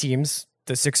lot of teams,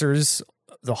 the Sixers,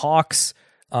 the Hawks,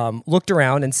 looked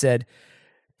around and said,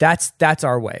 that's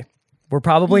our way. We're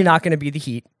probably not going to be the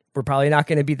Heat. We're probably not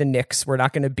going to be the Knicks. We're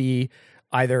not going to be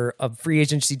either a free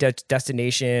agency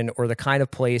destination or the kind of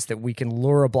place that we can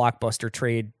lure a blockbuster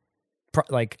trade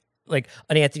like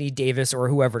an Anthony Davis or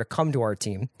whoever to come to our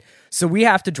team. So we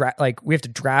have to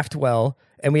draft well,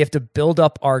 and we have to build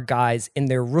up our guys in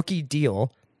their rookie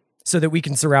deal so that we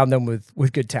can surround them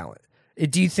with good talent.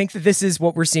 Do you think that this is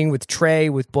what we're seeing with Trey,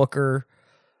 with Booker,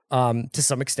 to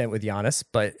some extent with Giannis?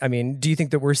 But I mean, do you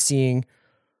think that we're seeing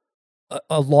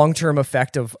a long-term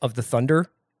effect of the Thunder?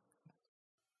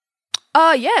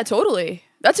 Yeah, totally.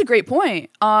 That's a great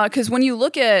point. Because when you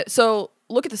look at the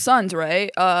Suns, right?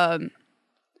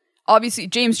 Obviously,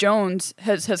 James Jones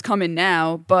has come in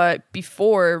now, but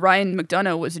before, Ryan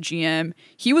McDonough was a GM.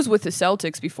 He was with the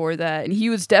Celtics before that, and he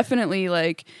was definitely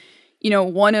like,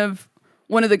 one of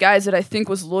the guys that I think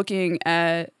was looking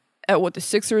at what the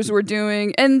Sixers were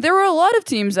doing. And there were a lot of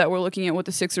teams that were looking at what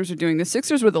the Sixers were doing. The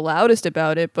Sixers were the loudest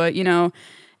about it, but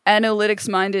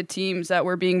analytics-minded teams that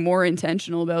were being more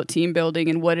intentional about team building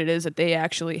and what it is that they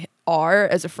actually are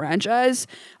as a franchise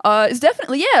is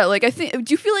definitely, like, I think,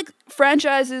 do you feel like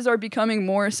franchises are becoming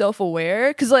more self-aware?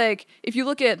 Because, like, if you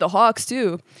look at the Hawks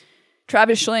too,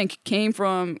 Travis Schlenk came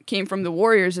from the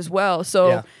Warriors as well.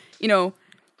 So,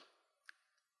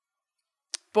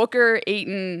 Booker,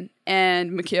 Ayton,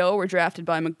 and McHale were drafted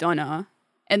by McDonough.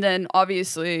 And then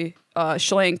obviously Travis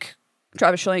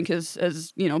Schlenk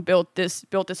has built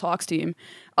this Hawks team.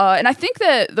 And I think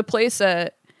that the place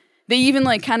that they even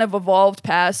like kind of evolved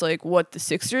past like what the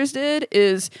Sixers did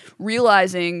is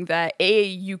realizing that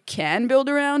you can build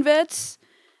around vets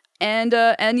and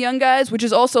young guys, which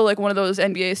is also like one of those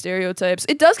NBA stereotypes.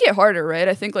 It does get harder, right?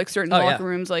 I think like certain locker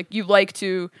rooms, like you like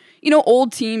to,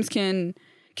 old teams can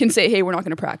say, hey, we're not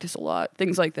going to practice a lot,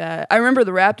 things like that. I remember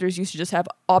the Raptors used to just have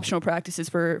optional practices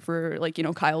for like,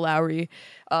 Kyle Lowry,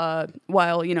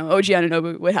 while, OG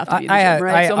Anunoby would have to be in the gym,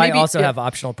 right? So maybe, I also have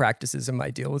optional practices in my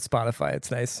deal with Spotify.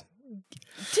 It's nice.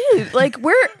 Dude, like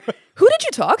who did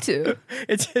you talk to?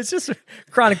 It's just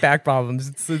chronic back problems.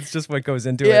 It's just what goes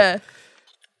into it.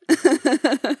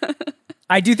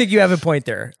 I do think you have a point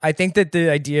there. I think that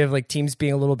the idea of like teams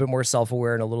being a little bit more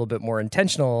self-aware and a little bit more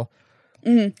intentional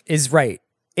is right.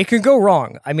 It can go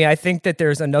wrong. I mean, I think that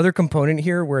there's another component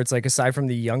here where it's like, aside from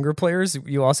the younger players,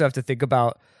 you also have to think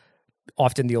about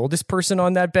often the oldest person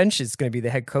on that bench is going to be the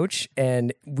head coach.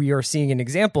 And we are seeing an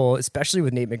example, especially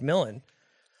with Nate McMillan,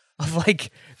 of like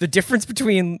the difference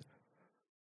between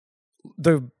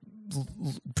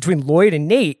Lloyd and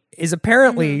Nate is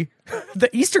apparently the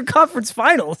Eastern Conference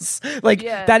Finals. Like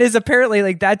that is apparently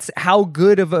like that's how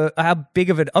big of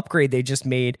an upgrade they just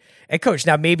made at coach.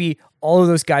 Now maybe all of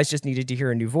those guys just needed to hear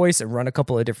a new voice and run a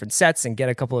couple of different sets and get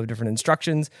a couple of different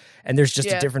instructions, and there's just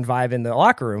a different vibe in the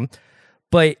locker room.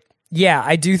 But yeah,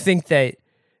 I do think that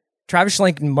Travis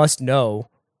Schlenk must know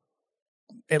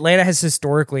Atlanta has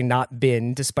historically not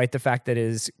been, despite the fact that it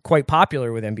is quite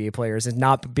popular with NBA players, has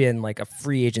not been like a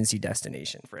free agency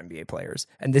destination for NBA players.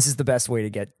 And this is the best way to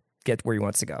get where he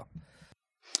wants to go.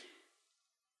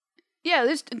 Yeah,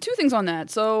 there's two things on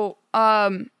that. So I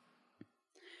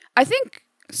think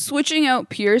switching out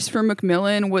Pierce for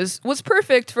McMillan was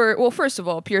perfect for, well, first of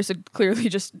all, Pierce had clearly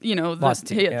just, lost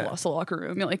the locker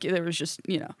room. Like there was just,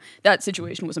 that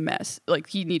situation was a mess. Like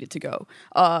he needed to go.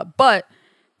 But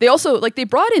they also, like, they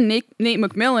brought in Nate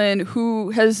McMillan,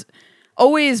 who has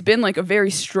always been, like, a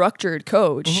very structured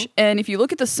coach. Mm-hmm. And if you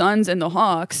look at the Suns and the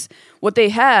Hawks, what they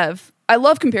have, I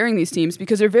love comparing these teams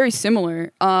because they're very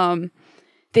similar.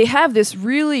 They have this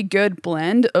really good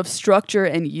blend of structure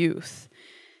and youth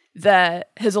that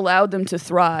has allowed them to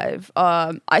thrive.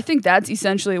 I think that's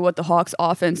essentially what the Hawks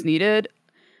offense needed.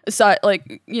 Aside,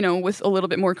 like, with a little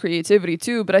bit more creativity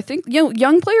too. But I think,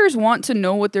 young players want to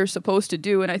know what they're supposed to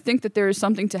do. And I think that there is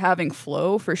something to having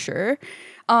flow for sure.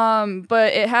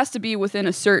 But it has to be within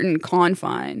a certain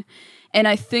confine. And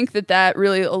I think that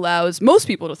really allows most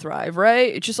people to thrive,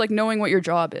 right? It's just like knowing what your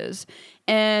job is.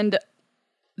 And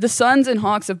the Suns and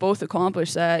Hawks have both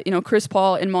accomplished that. Chris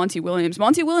Paul and Monty Williams.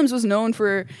 Monty Williams was known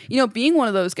for, being one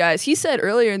of those guys. He said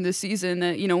earlier in this season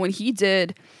that, when he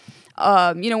did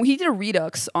a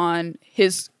redux on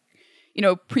his,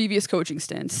 previous coaching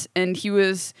stints, and he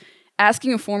was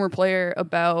asking a former player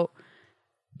about,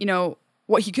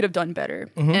 what he could have done better.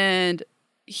 Mm-hmm. And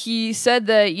he said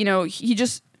that,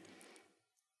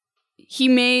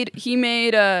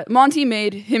 Monty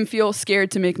made him feel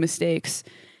scared to make mistakes.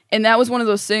 And that was one of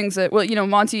those things that,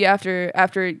 Monty, after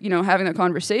having that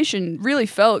conversation, really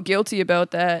felt guilty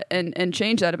about that and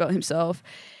changed that about himself.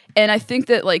 And I think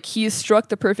that, like, he's struck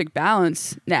the perfect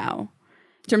balance now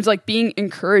in terms of, like, being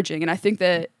encouraging. And I think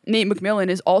that Nate McMillan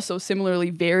is also similarly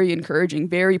very encouraging,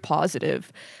 very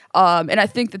positive. And I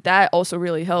think that also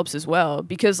really helps as well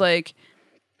because, like,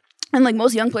 and, like,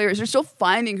 most young players are still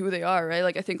finding who they are, right?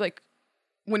 Like, I think, like,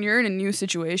 when you're in a new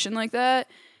situation like that,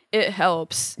 it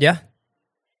helps. Yeah.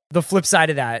 The flip side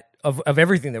of that, of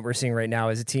everything that we're seeing right now,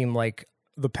 is a team like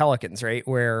the Pelicans, right?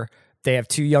 Where they have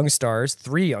three young stars.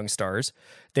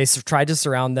 They tried to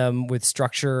surround them with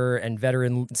structure and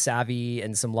veteran savvy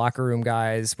and some locker room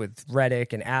guys with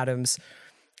Redick and Adams.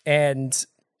 And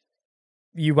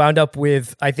you wound up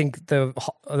with, I think the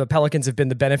Pelicans have been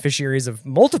the beneficiaries of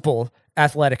multiple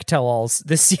athletic tell-alls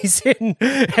this season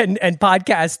and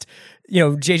podcast,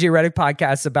 JJ Redick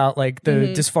podcasts about like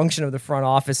the dysfunction of the front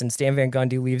office, and Stan Van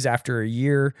Gundy leaves after a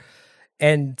year.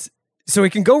 And so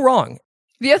it can go wrong.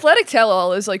 The athletic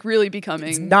tell-all is like really becoming.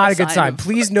 It's not a good sign.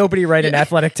 Please, nobody write an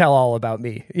athletic tell-all about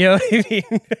me. You know what I mean?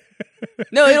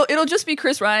 No, it'll just be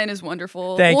Chris Ryan is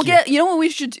wonderful. We'll get. You know what we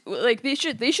should do? Like they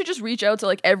should just reach out to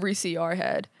like every CR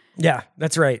head Yeah,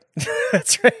 that's right.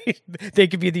 That's right. They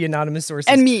could be the anonymous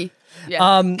sources. And me.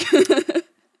 Yeah.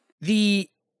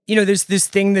 There's this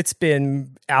thing that's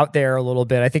been out there a little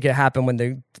bit. I think it happened when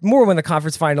the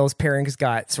conference finals pairings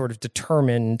got sort of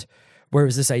determined, where it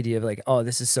was this idea of like, oh,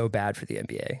 this is so bad for the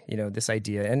NBA, this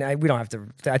idea. And we don't have to,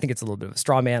 I think it's a little bit of a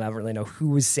straw man. I don't really know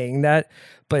who was saying that,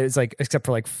 but it's like, except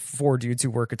for like 4 dudes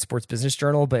who work at Sports Business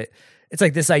Journal, but it's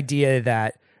like this idea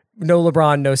that no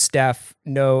LeBron, no Steph,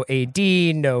 no AD,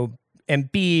 no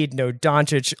Embiid, no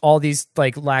Doncic, all these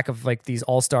like lack of like these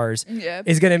all-stars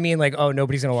is going to mean like, oh,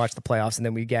 nobody's going to watch the playoffs. And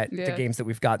then we get the games that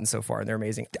we've gotten so far and they're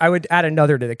amazing. I would add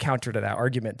another to the counter to that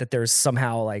argument that there's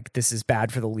somehow like, this is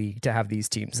bad for the league to have these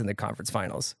teams in the conference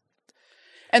finals.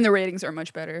 And the ratings are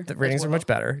much better. The ratings are much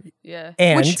better. Yeah.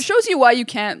 And which shows you why you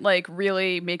can't like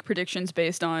really make predictions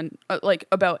based on like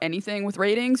about anything with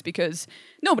ratings, because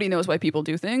nobody knows why people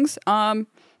do things.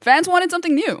 Fans wanted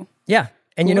something new. Yeah.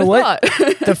 And you know what?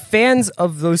 The fans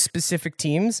of those specific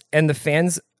teams and the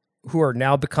fans who are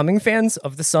now becoming fans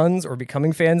of the Suns or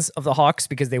becoming fans of the Hawks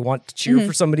because they want to cheer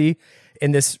for somebody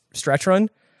in this stretch run,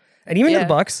 and even the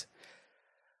Bucks,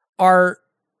 are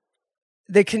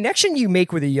the connection you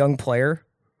make with a young player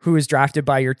who is drafted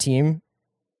by your team.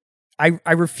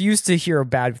 I refuse to hear a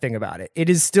bad thing about it. It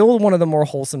is still one of the more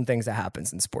wholesome things that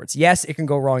happens in sports. Yes, it can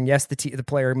go wrong. Yes, the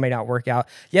player may not work out.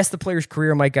 Yes, the player's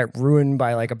career might get ruined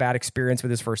by like a bad experience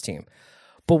with his first team.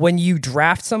 But when you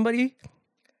draft somebody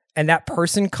and that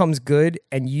person comes good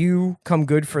and you come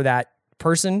good for that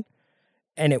person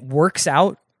and it works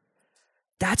out,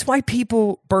 that's why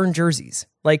people burn jerseys.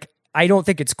 Like, I don't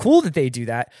think it's cool that they do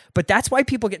that, but that's why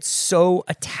people get so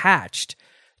attached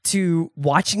to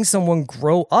watching someone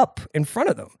grow up in front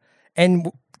of them.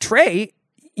 And Trey,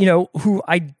 who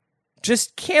I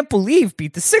just can't believe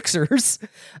beat the Sixers,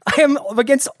 I am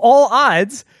against all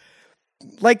odds,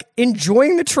 like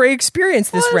enjoying the Trey experience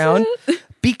this round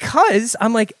because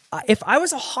I'm like, if I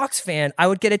was a Hawks fan, I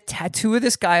would get a tattoo of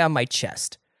this guy on my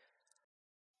chest.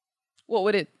 What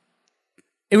would it?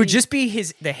 It would just be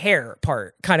the hair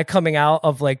part kind of coming out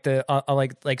of like the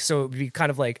so it would be kind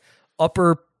of like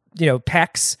upper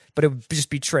pecs, but it would just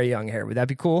be Trae Young hair. Would that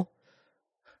be cool?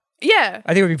 Yeah,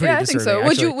 I think it would be pretty. Yeah, I think so.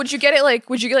 Actually. Would you get it like?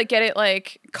 Would you get it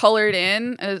like colored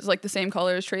in as like the same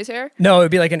color as Trae's hair? No, it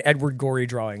would be like an Edward Gorey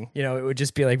drawing. It would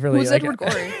just be like really. Who's like Edward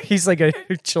Gorey? He's like a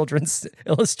children's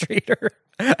illustrator.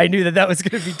 I knew that was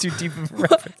going to be too deep of a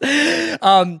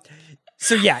reference.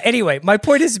 So yeah. Anyway, my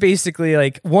point is basically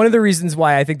like one of the reasons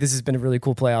why I think this has been a really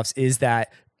cool playoffs is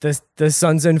that the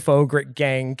Suns and Foe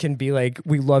gang can be like,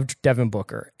 we loved Devin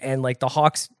Booker, and like the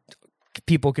Hawks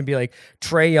people can be like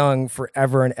Trae Young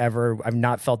forever and ever. I've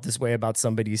not felt this way about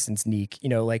somebody since Neek.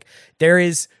 Like there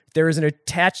is an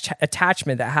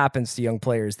attachment that happens to young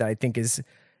players that I think is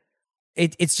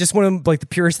it's just one of like the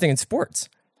purest thing in sports.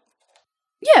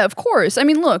 Yeah, of course. I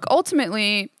mean, look,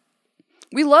 ultimately,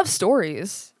 we love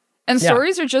stories. And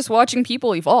stories are just watching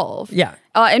people evolve. Yeah.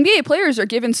 NBA players are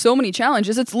given so many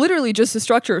challenges. It's literally just the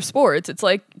structure of sports. It's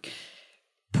like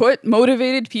put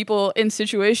motivated people in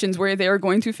situations where they are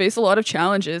going to face a lot of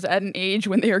challenges at an age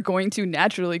when they are going to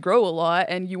naturally grow a lot.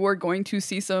 And you are going to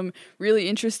see some really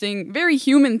interesting, very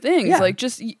human things. Yeah. Like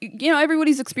just,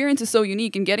 everybody's experience is so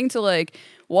unique, and getting to like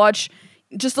watch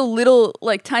just a little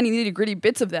like tiny nitty gritty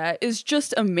bits of that is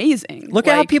just amazing. Look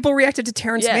at how people reacted to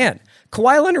Terrence Mann.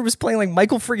 Kawhi Leonard was playing like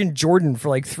Michael friggin' Jordan for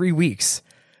like 3 weeks.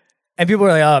 And people are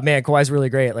like, oh man, Kawhi's really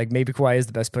great. Like maybe Kawhi is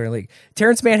the best player in the league.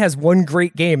 Terrence Mann has one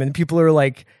great game and people are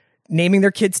like naming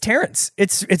their kids Terrence.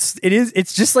 It's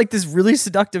just like this really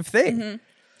seductive thing. Mm-hmm.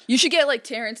 You should get like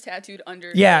Terrence tattooed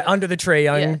under. Yeah, under the Trae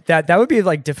Young. Yeah. That would be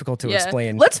like difficult to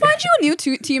explain. Let's find you a new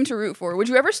team to root for. Would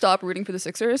you ever stop rooting for the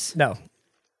Sixers?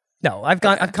 No, I've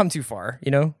come too far,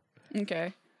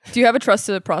 Okay. Do you have a trust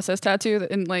the process tattoo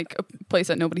in like a place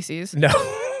that nobody sees? No.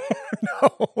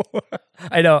 No.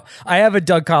 I know. I have a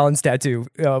Doug Collins tattoo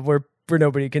where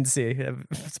nobody can see,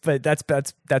 but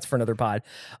that's for another pod.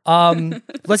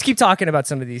 Let's keep talking about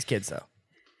some of these kids though.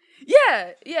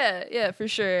 Yeah, for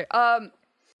sure.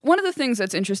 One of the things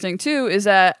that's interesting too is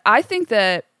that I think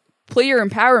that player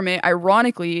empowerment,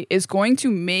 ironically, is going to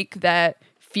make that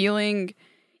feeling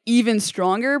even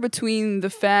stronger between the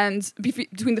fans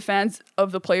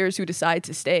of the players who decide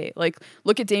to stay. Like,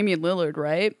 look at Damian Lillard,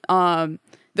 right?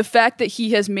 The fact that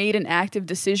he has made an active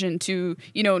decision to,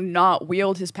 not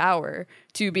wield his power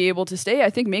to be able to stay, I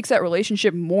think makes that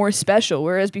relationship more special.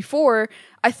 Whereas before,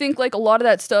 I think like a lot of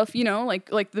that stuff,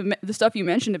 like the stuff you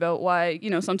mentioned about why,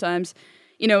 sometimes,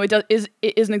 it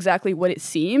isn't exactly what it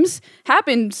seems,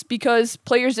 happens because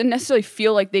players didn't necessarily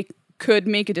feel like they could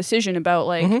make a decision about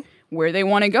like where they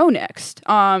want to go next.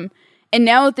 And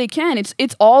now that they can,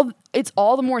 it's all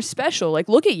the more special. Like,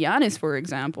 look at Giannis, for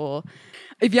example.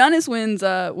 If Giannis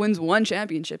wins one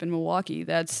championship in Milwaukee,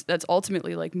 that's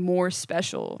ultimately like more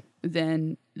special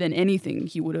than anything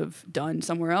he would have done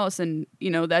somewhere else. And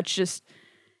that's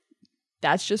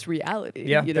just reality.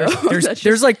 Yeah,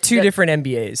 there's like two different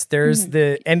NBAs. There's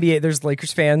the NBA. There's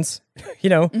Lakers fans,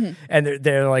 and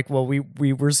they're like, well,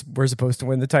 we're supposed to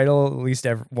win the title at least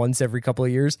once every couple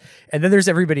of years. And then there's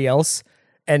everybody else,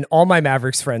 and all my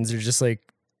Mavericks friends are just like,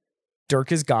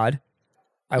 Dirk is God.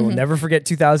 I will never forget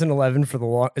 2011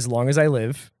 for as long as I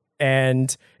live.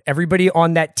 And everybody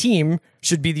on that team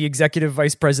should be the executive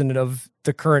vice president of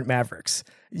the current Mavericks.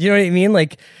 You know what I mean?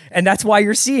 Like, and that's why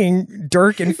you're seeing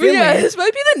Dirk and Finley. Yeah, this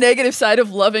might be the negative side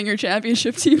of loving your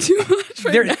championship team too much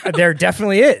now. There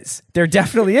definitely is. There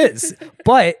definitely is.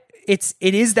 But it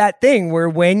is that thing where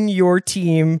when your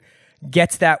team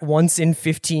gets that once in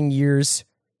 15 years,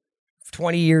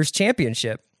 20 years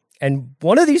championship, and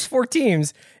one of these four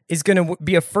teams is going to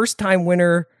be a first-time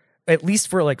winner at least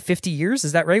for like 50 years.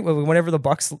 Is that right? Whenever the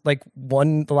Bucks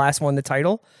won the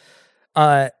title.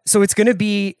 So it's going to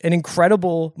be an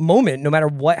incredible moment no matter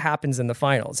what happens in the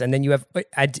finals. And then you have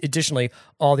additionally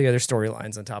all the other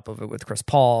storylines on top of it with Chris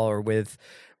Paul or with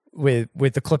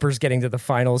the Clippers getting to the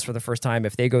finals for the first time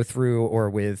if they go through, or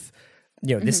with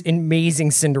this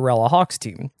amazing Cinderella Hawks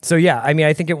team. So yeah, I mean,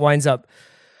 I think it winds up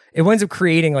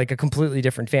creating like a completely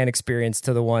different fan experience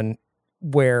to the one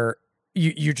where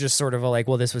you just sort of are like,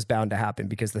 well, this was bound to happen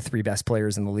because the three best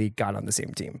players in the league got on the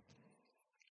same team.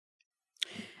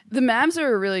 The Mavs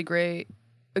are a really great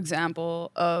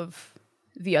example of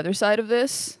the other side of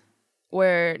this,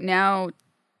 where now,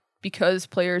 because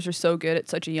players are so good at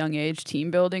such a young age,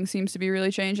 team building seems to be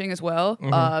really changing as well.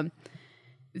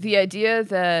 The idea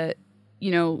that,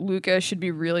 Luka should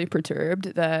be really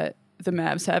perturbed that the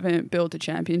Mavs haven't built a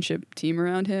championship team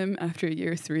around him after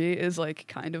year 3 is like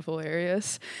kind of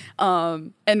hilarious.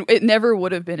 And it never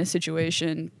would have been a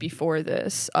situation before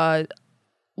this.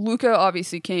 Luka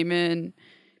obviously came in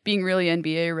being really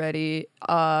NBA ready.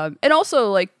 And also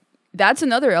like, that's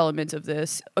another element of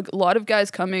this. A lot of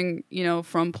guys coming,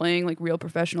 from playing like real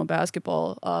professional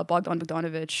basketball, Bogdan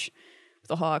Bogdanovic with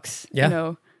the Hawks,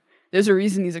 there's a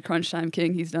reason he's a crunch time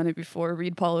king. He's done it before.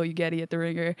 Read Paulo Uggetti at the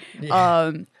Ringer.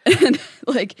 Yeah. And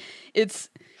like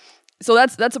so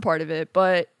that's a part of it.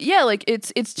 But yeah, like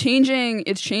it's changing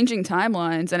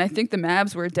timelines. And I think the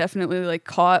Mavs were definitely like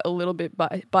caught a little bit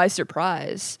by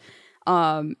surprise.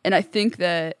 And I think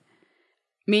that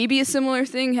maybe a similar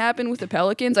thing happened with the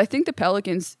Pelicans. I think the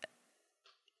Pelicans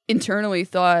internally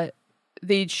thought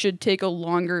they should take a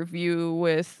longer view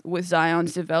with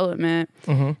Zion's development.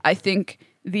 I think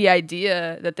the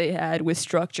idea that they had with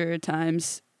structure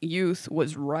times youth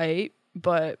was right,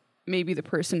 but maybe the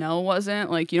personnel wasn't.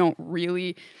 Like, you don't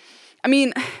really... I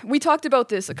mean, we talked about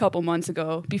this a couple months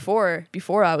ago before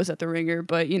I was at the Ringer,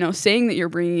 but, saying that you're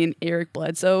bringing in Eric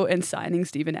Bledsoe and signing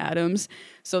Steven Adams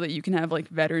so that you can have, like,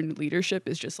 veteran leadership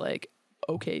is just like,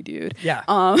 okay, dude. Yeah.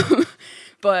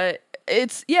 But...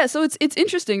 so it's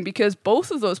interesting because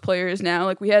both of those players now,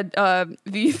 like we had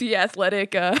the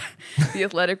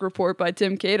athletic report by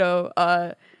Tim Cato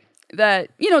that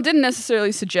didn't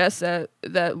necessarily suggest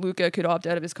that Luka could opt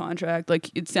out of his contract. Like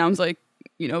it sounds like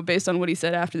based on what he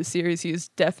said after the series, he's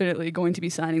definitely going to be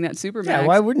signing that supermax. Yeah,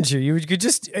 why wouldn't you? You could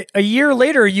just a year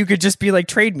later you could just be like,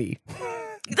 trade me.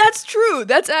 That's true.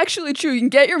 That's actually true. You can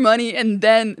get your money and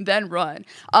then run.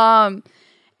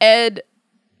 And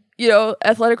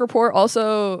Athletic Report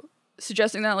also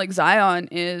suggesting that like Zion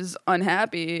is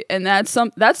unhappy, and that's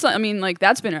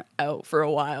been out for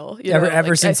a while.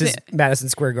 Ever since his Madison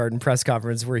Square Garden press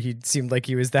conference, where he seemed like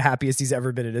he was the happiest he's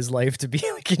ever been in his life to be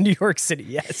like in New York City.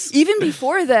 Yes. Even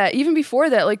before that,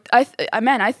 like I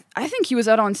think he was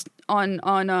out on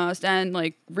Stan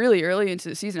like really early into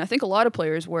the season. I think a lot of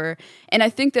players were, and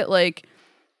I think that like.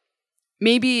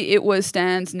 Maybe it was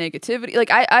Stan's negativity. Like,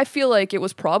 I feel like it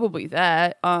was probably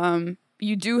that.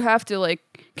 You do have to, like,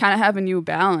 kind of have a new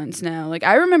balance now. Like,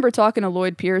 I remember talking to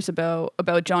Lloyd Pierce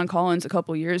about John Collins a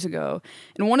couple years ago.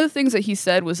 And one of the things that he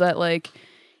said was that, like,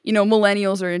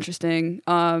 millennials are interesting.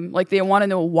 Like, they want to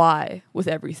know why with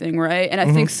everything, right? And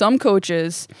I think some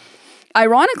coaches...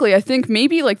 Ironically, I think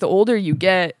maybe, like, the older you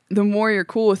get, the more you're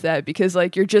cool with that. Because,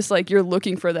 like, you're just, like, you're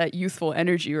looking for that youthful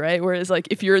energy, right? Whereas, like,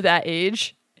 if you're that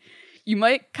age... you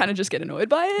might kind of just get annoyed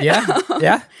by it.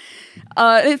 Yeah.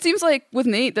 It seems like with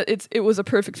Nate that it was a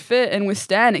perfect fit, and with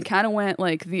Stan it kind of went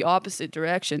like the opposite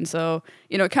direction. So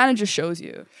it kind of just shows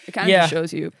you. Just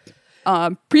shows you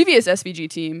previous SVG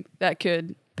team that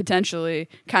could potentially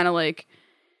kind of like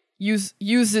use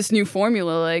this new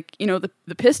formula, like, you know,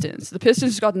 the Pistons. The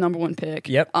Pistons just got the number 1 pick.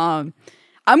 Yep. I'm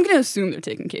going to assume they're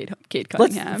taking Cade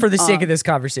Cunningham. For the sake of this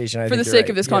conversation, I for think the you're sake right.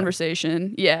 of this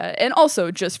conversation, yeah. And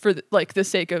also just for the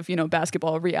sake of, you know,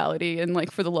 basketball reality and like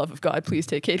for the love of God, please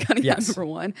take Cade Cunningham number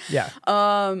 1. Yeah.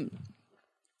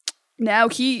 Now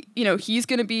he's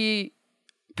going to be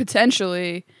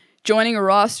potentially joining a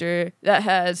roster that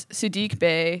has Saddiq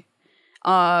Bey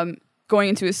going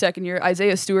into his second year,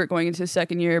 Isaiah Stewart going into his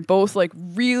second year, both like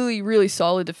really, really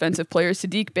solid defensive players.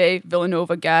 Saddiq Bey,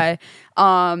 Villanova guy.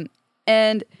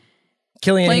 And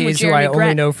Killian Hayes, who I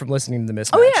only know from listening to the Mismatch.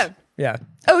 Oh, yeah. Yeah.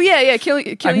 Oh, yeah.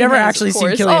 Killian I've never Hayes, actually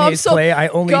seen Killian Hayes play. I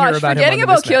only hear about him forgetting on the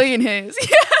about Mismatch. Killian Hayes.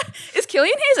 Yeah. Is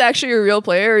Killian Hayes actually a real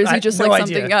player, or is he just no like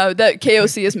idea. something that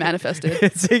KOC has manifested?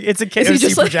 it's a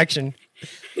KOC projection.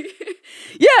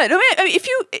 Yeah, no, I mean, if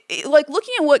you like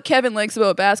looking at what Kevin likes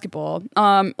about basketball,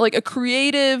 like a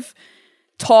creative,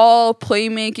 tall,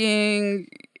 playmaking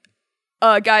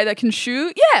guy that can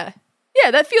shoot, yeah,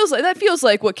 that feels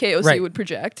like what KOC would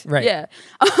project, right? Yeah,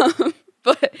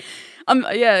 but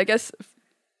yeah, I guess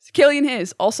Killian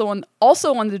Hayes also on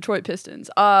the Detroit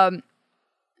Pistons,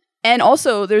 and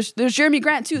also there's Jeremy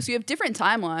Grant too. So you have different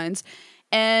timelines,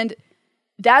 and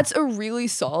that's a really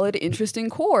solid, interesting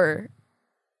core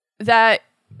that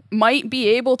might be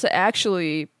able to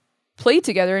actually play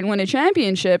together and win a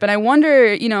championship. And I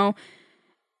wonder, you know,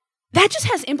 that just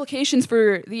has implications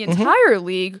for the entire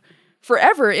league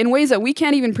forever in ways that we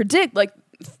can't even predict. Like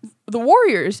the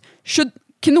Warriors,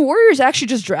 can the Warriors actually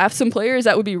just draft some players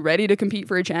that would be ready to compete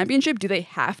for a championship? Do they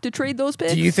have to trade those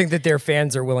picks? Do you think that their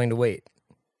fans are willing to wait?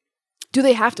 Do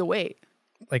they have to wait?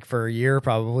 Like for a year,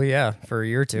 probably, yeah. For a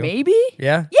year or two. Maybe?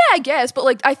 Yeah. Yeah, I guess. But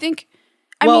like, I think...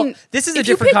 I mean, this is a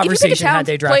different conversation had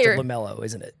they drafted LaMelo,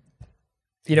 isn't it?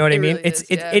 You know what I mean? Really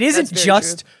it isn't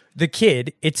just the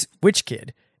kid, it's which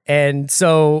kid. And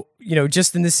so, you know,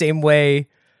 just in the same way,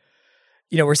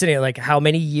 you know, we're sitting at like how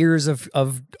many years of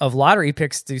lottery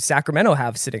picks do Sacramento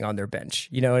have sitting on their bench?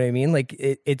 You know what I mean? Like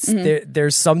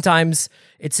there's sometimes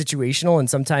it's situational and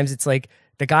sometimes it's like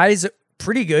the guy's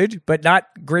pretty good, but not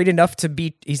great enough to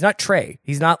beat. He's not Trey.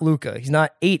 He's not Luka. He's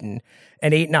not Ayton.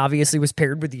 And Ayton obviously was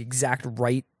paired with the exact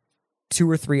right 2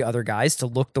 or 3 other guys to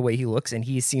look the way he looks. And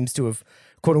he seems to have,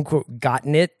 quote unquote,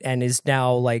 gotten it and is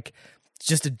now like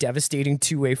just a devastating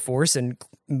 2-way force. And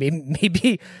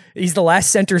maybe he's the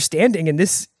last center standing in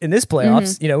this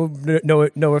playoffs. You know,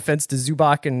 no offense to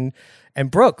Zubac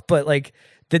and Brooke, but like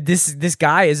this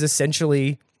guy is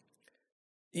essentially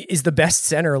is the best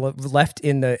center left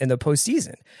in the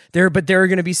postseason. But there are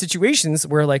going to be situations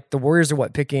where like the Warriors are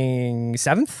picking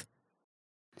 7th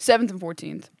and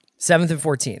 14th. 7th and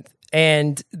 14th.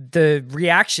 And the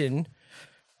reaction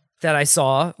that I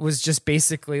saw was just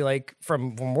basically like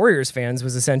from Warriors fans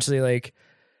was essentially like,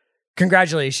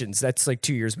 congratulations, that's like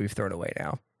 2 years we've thrown away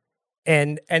now.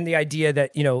 And the idea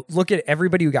that, you know, look at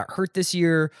everybody who got hurt this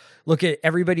year, look at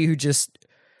everybody who just,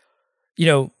 you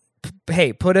know,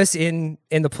 hey, put us in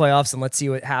the playoffs and let's see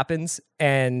what happens.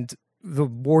 And the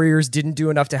Warriors didn't do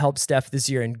enough to help Steph this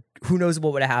year. And who knows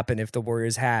what would have happened if the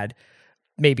Warriors had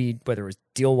maybe whether it was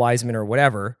Deal Wiseman or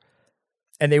whatever,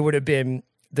 and they would have been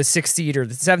the 6th seed or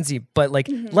the 7th seed. But like,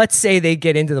 let's say they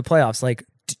get into the playoffs. Like,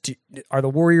 are the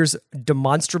Warriors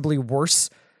demonstrably worse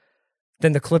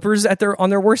than the Clippers on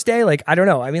their worst day? Like, I don't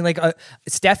know. I mean, like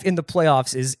Steph in the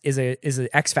playoffs is an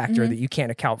X factor that you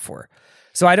can't account for.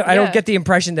 So I don't get the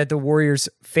impression that the Warriors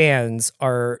fans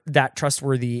are that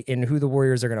trustworthy in who the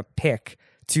Warriors are going to pick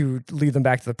to lead them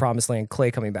back to the promised land,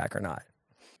 Clay coming back or not.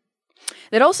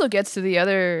 That also gets to the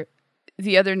other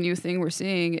new thing we're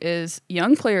seeing is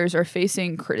young players are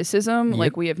facing criticism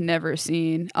like we have never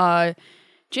seen.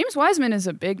 James Wiseman is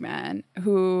a big man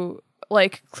who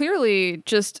like clearly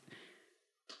just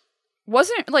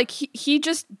wasn't like he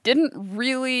just didn't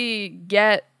really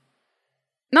get,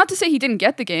 not to say he didn't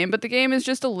get the game, but the game is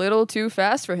just a little too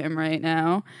fast for him right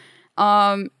now.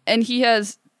 And he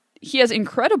has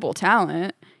incredible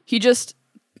talent. He just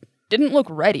didn't look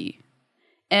ready.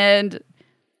 And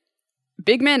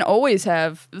big men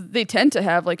they tend to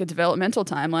have like a developmental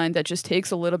timeline that just takes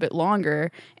a little bit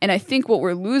longer. And I think what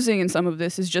we're losing in some of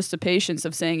this is just the patience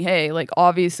of saying, hey, like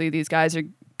obviously these guys are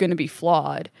going to be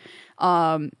flawed.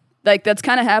 Like that's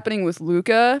kind of happening with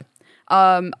Luka.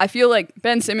 I feel like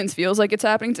Ben Simmons feels like it's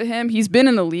happening to him. He's been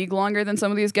in the league longer than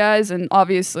some of these guys. And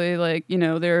obviously like, you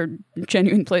know, there are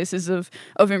genuine places of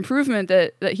improvement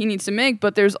that he needs to make.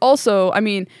 But there's also, I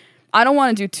mean, I don't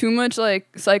want to do too much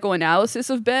like psychoanalysis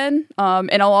of Ben.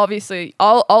 And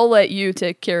I'll let you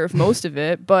take care of most of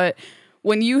it. But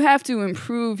when you have to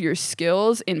improve your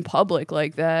skills in public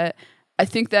like that, I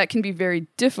think that can be very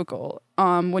difficult.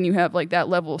 when you have like that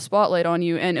level of spotlight on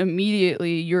you, and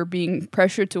immediately you're being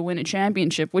pressured to win a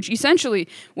championship, which essentially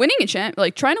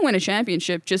trying to win a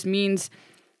championship just means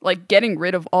like getting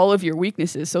rid of all of your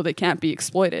weaknesses so they can't be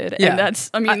exploited. Yeah. And that's,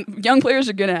 young players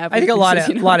are going to have I think a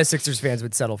weaknesses, lot of Sixers fans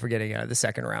would settle for getting out of the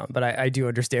second round, but I do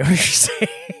understand what you're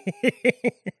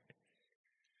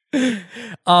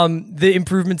saying. The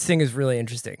improvements thing is really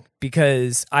interesting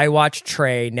because I watch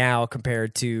Trey now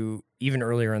compared to even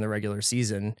earlier in the regular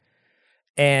season.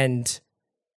 And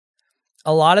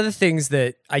a lot of the things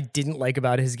that I didn't like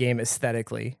about his game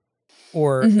aesthetically,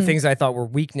 or the things I thought were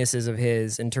weaknesses of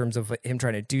his in terms of him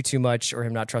trying to do too much or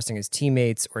him not trusting his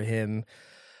teammates or him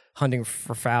hunting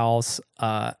for fouls,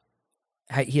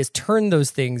 he has turned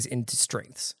those things into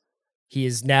strengths. He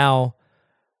is now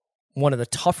one of the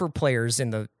tougher players in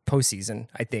the postseason,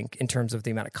 I think, in terms of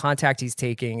the amount of contact he's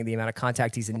taking, the amount of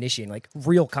contact he's initiating, like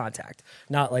real contact,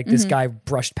 not like this guy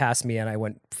brushed past me and I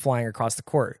went flying across the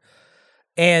court.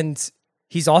 And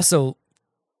he's also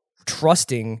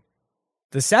trusting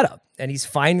the setup, and he's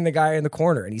finding the guy in the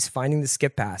corner, and he's finding the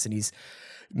skip pass, and he's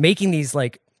making these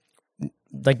like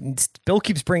Bill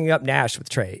keeps bringing up Nash with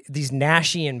Trey, these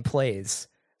Nashian plays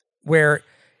where,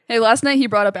 hey, last night he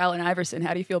brought up Allen Iverson.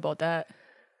 How do you feel about that?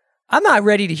 I'm not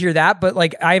ready to hear that, but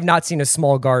like I have not seen a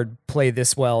small guard play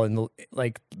this well in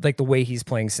like the way he's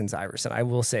playing since Iverson. I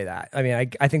will say that. I mean,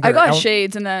 I think I got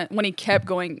shades in that when he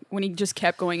just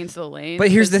kept going into the lane. But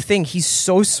here's the thing: he's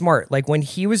so smart. Like when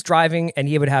he was driving and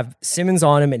he would have Simmons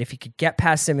on him, and if he could get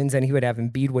past Simmons, then he would have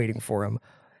Embiid waiting for him.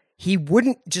 He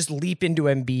wouldn't just leap into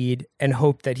Embiid and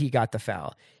hope that he got the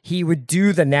foul. He would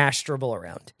do the Nash dribble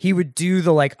around. He would do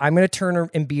the I'm going to turn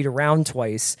Embiid around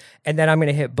twice, and then I'm going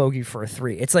to hit Bogey for a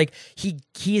three. It's like he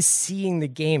is seeing the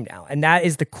game now, and that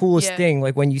is the coolest thing.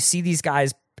 Like when you see these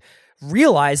guys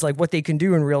realize like what they can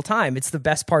do in real time, it's the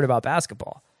best part about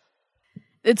basketball.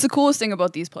 It's the coolest thing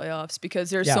about these playoffs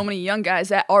because there's so many young guys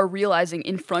that are realizing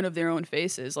in front of their own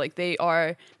faces. Like they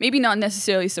are maybe not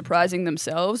necessarily surprising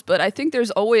themselves, but I think there's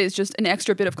always just an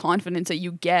extra bit of confidence that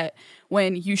you get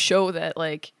when you show that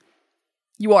like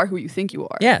you are who you think you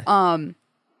are. Yeah.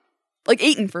 Like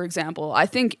Ayton, for example. I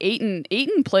think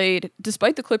Ayton played,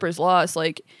 despite the Clippers' loss,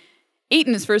 like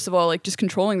Ayton is first of all like just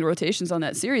controlling the rotations on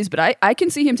that series, but I can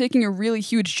see him taking a really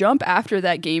huge jump after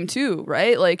that game too,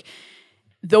 right? Like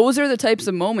those are the types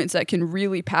of moments that can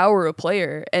really power a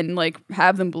player and like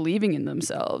have them believing in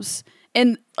themselves.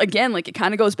 And again, like it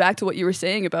kind of goes back to what you were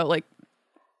saying about like,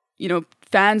 you know,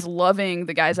 fans loving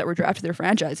the guys that were drafted to their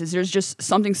franchises. There's just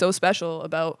something so special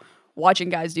about watching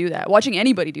guys do that, watching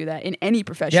anybody do that in any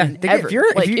profession ever.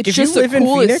 It's just the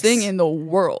coolest thing in the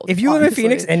world. If you live in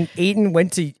Phoenix and Ayton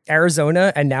went to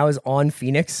Arizona and now is on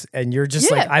Phoenix and you're just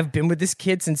like, I've been with this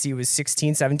kid since he was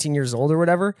 16, 17 years old or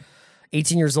whatever,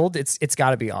 18 years old, it's got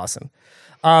to be awesome.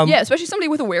 Especially somebody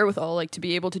with a wherewithal, like to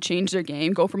be able to change their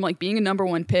game, go from like being a number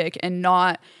one pick and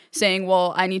not saying,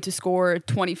 well, I need to score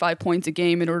 25 points a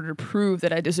game in order to prove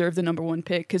that I deserve the number one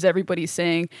pick because everybody's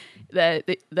saying that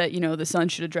you know the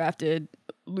Suns should have drafted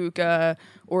Luka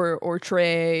or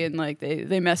Trey and like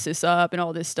they messed this up and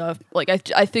all this stuff. Like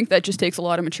I think that just takes a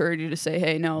lot of maturity to say,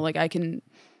 hey, no, like I can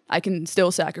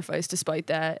still sacrifice despite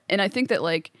that. And I think that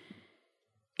like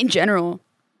in general,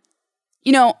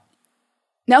 you know,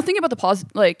 now think about the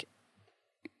like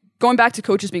going back to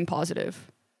coaches being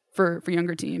positive for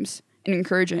younger teams and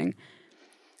encouraging.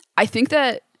 I think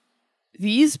that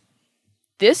this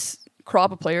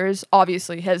crop of players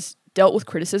obviously has dealt with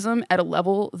criticism at a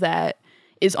level that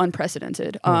is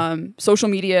unprecedented. Social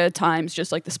media times,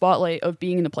 just like the spotlight of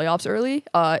being in the playoffs early,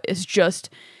 is just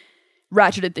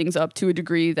ratcheted things up to a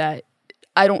degree that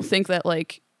I don't think that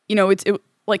like, you know,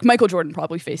 like Michael Jordan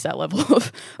probably faced that level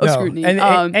of scrutiny.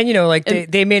 And you know, like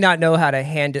they may not know how to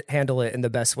handle it in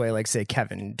the best way, like say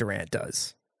Kevin Durant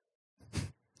does.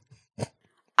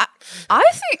 I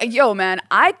think, man,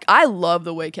 I love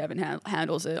the way Kevin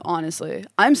handles it. Honestly,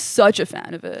 I'm such a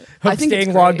fan of it. I think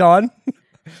staying logged on.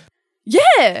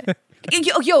 Yeah.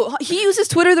 Yo, he uses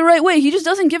Twitter the right way. He just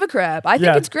doesn't give a crap. I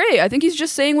think it's great. I think he's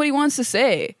just saying what he wants to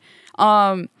say.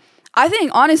 I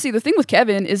think honestly, the thing with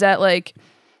Kevin is that like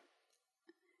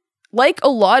a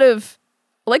lot of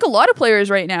players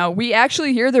right now, we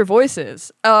actually hear their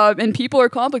voices, and people are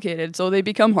complicated, so they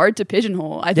become hard to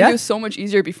pigeonhole. I think it was so much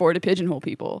easier before to pigeonhole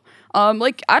people.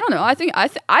 Like I don't know. I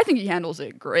think he handles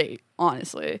it great,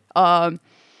 honestly, because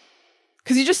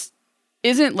he just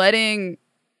isn't letting.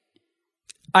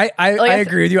 I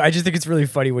agree with you. I just think it's really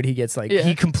funny when he gets like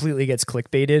he completely gets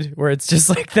clickbaited, where it's just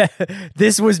like that.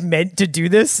 This was meant to do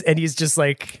this, and he's just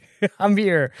like, I'm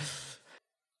here.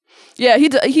 Yeah,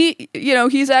 he you know,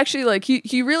 he's actually like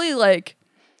he really like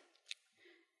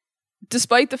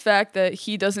despite the fact that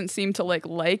he doesn't seem to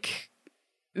like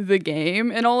the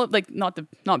game and all, like not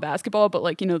basketball, but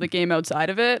like, you know, the game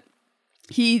outside of it,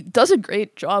 he does a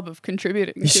great job of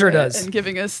contributing. He sure does. And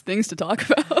giving us things to talk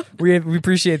about. We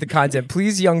appreciate the content.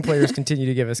 Please, young players, continue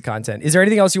to give us content. Is there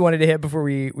anything else you wanted to hit before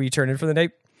we turn in for the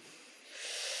night?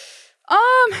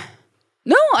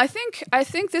 No, I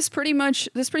think this pretty much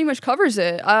covers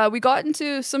it. We got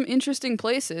into some interesting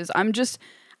places.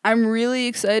 I'm really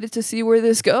excited to see where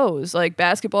this goes. Like,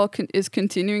 basketball is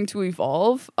continuing to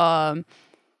evolve.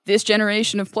 This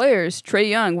generation of players, Trae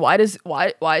Young, why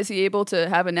is he able to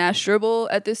have a Nash dribble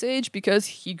at this age? Because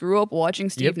he grew up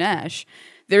watching Steve Nash.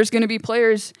 There's going to be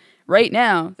players right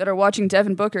now that are watching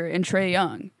Devin Booker and Trae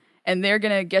Young, and they're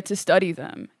going to get to study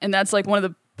them. And that's like one of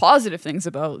the positive things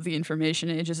about the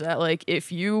information age, is that like,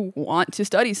 if you want to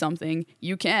study something,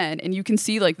 you can, and you can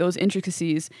see like those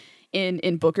intricacies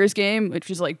in Booker's game, which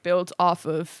is like built off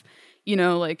of, you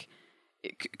know, like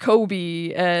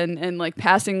Kobe and like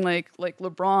passing like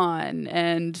LeBron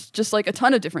and just like a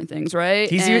ton of different things, right?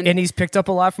 He's picked up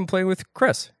a lot from playing with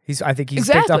Chris. I think he's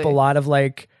picked up a lot of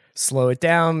like, slow it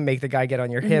down, make the guy get on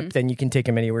your hip, then you can take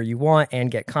him anywhere you want and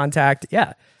get contact.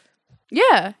 Yeah.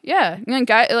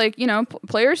 And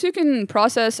players who can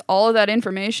process all of that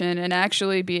information and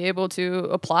actually be able to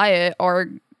apply it are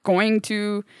going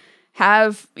to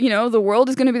have, you know, the world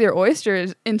is going to be their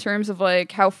oysters in terms of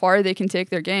like how far they can take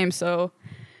their game. So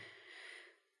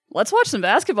let's watch some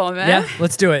basketball, man. Yeah,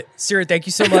 let's do it. Seerat, thank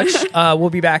you so much. We'll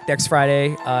be back next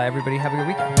Friday. Everybody have a good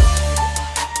weekend.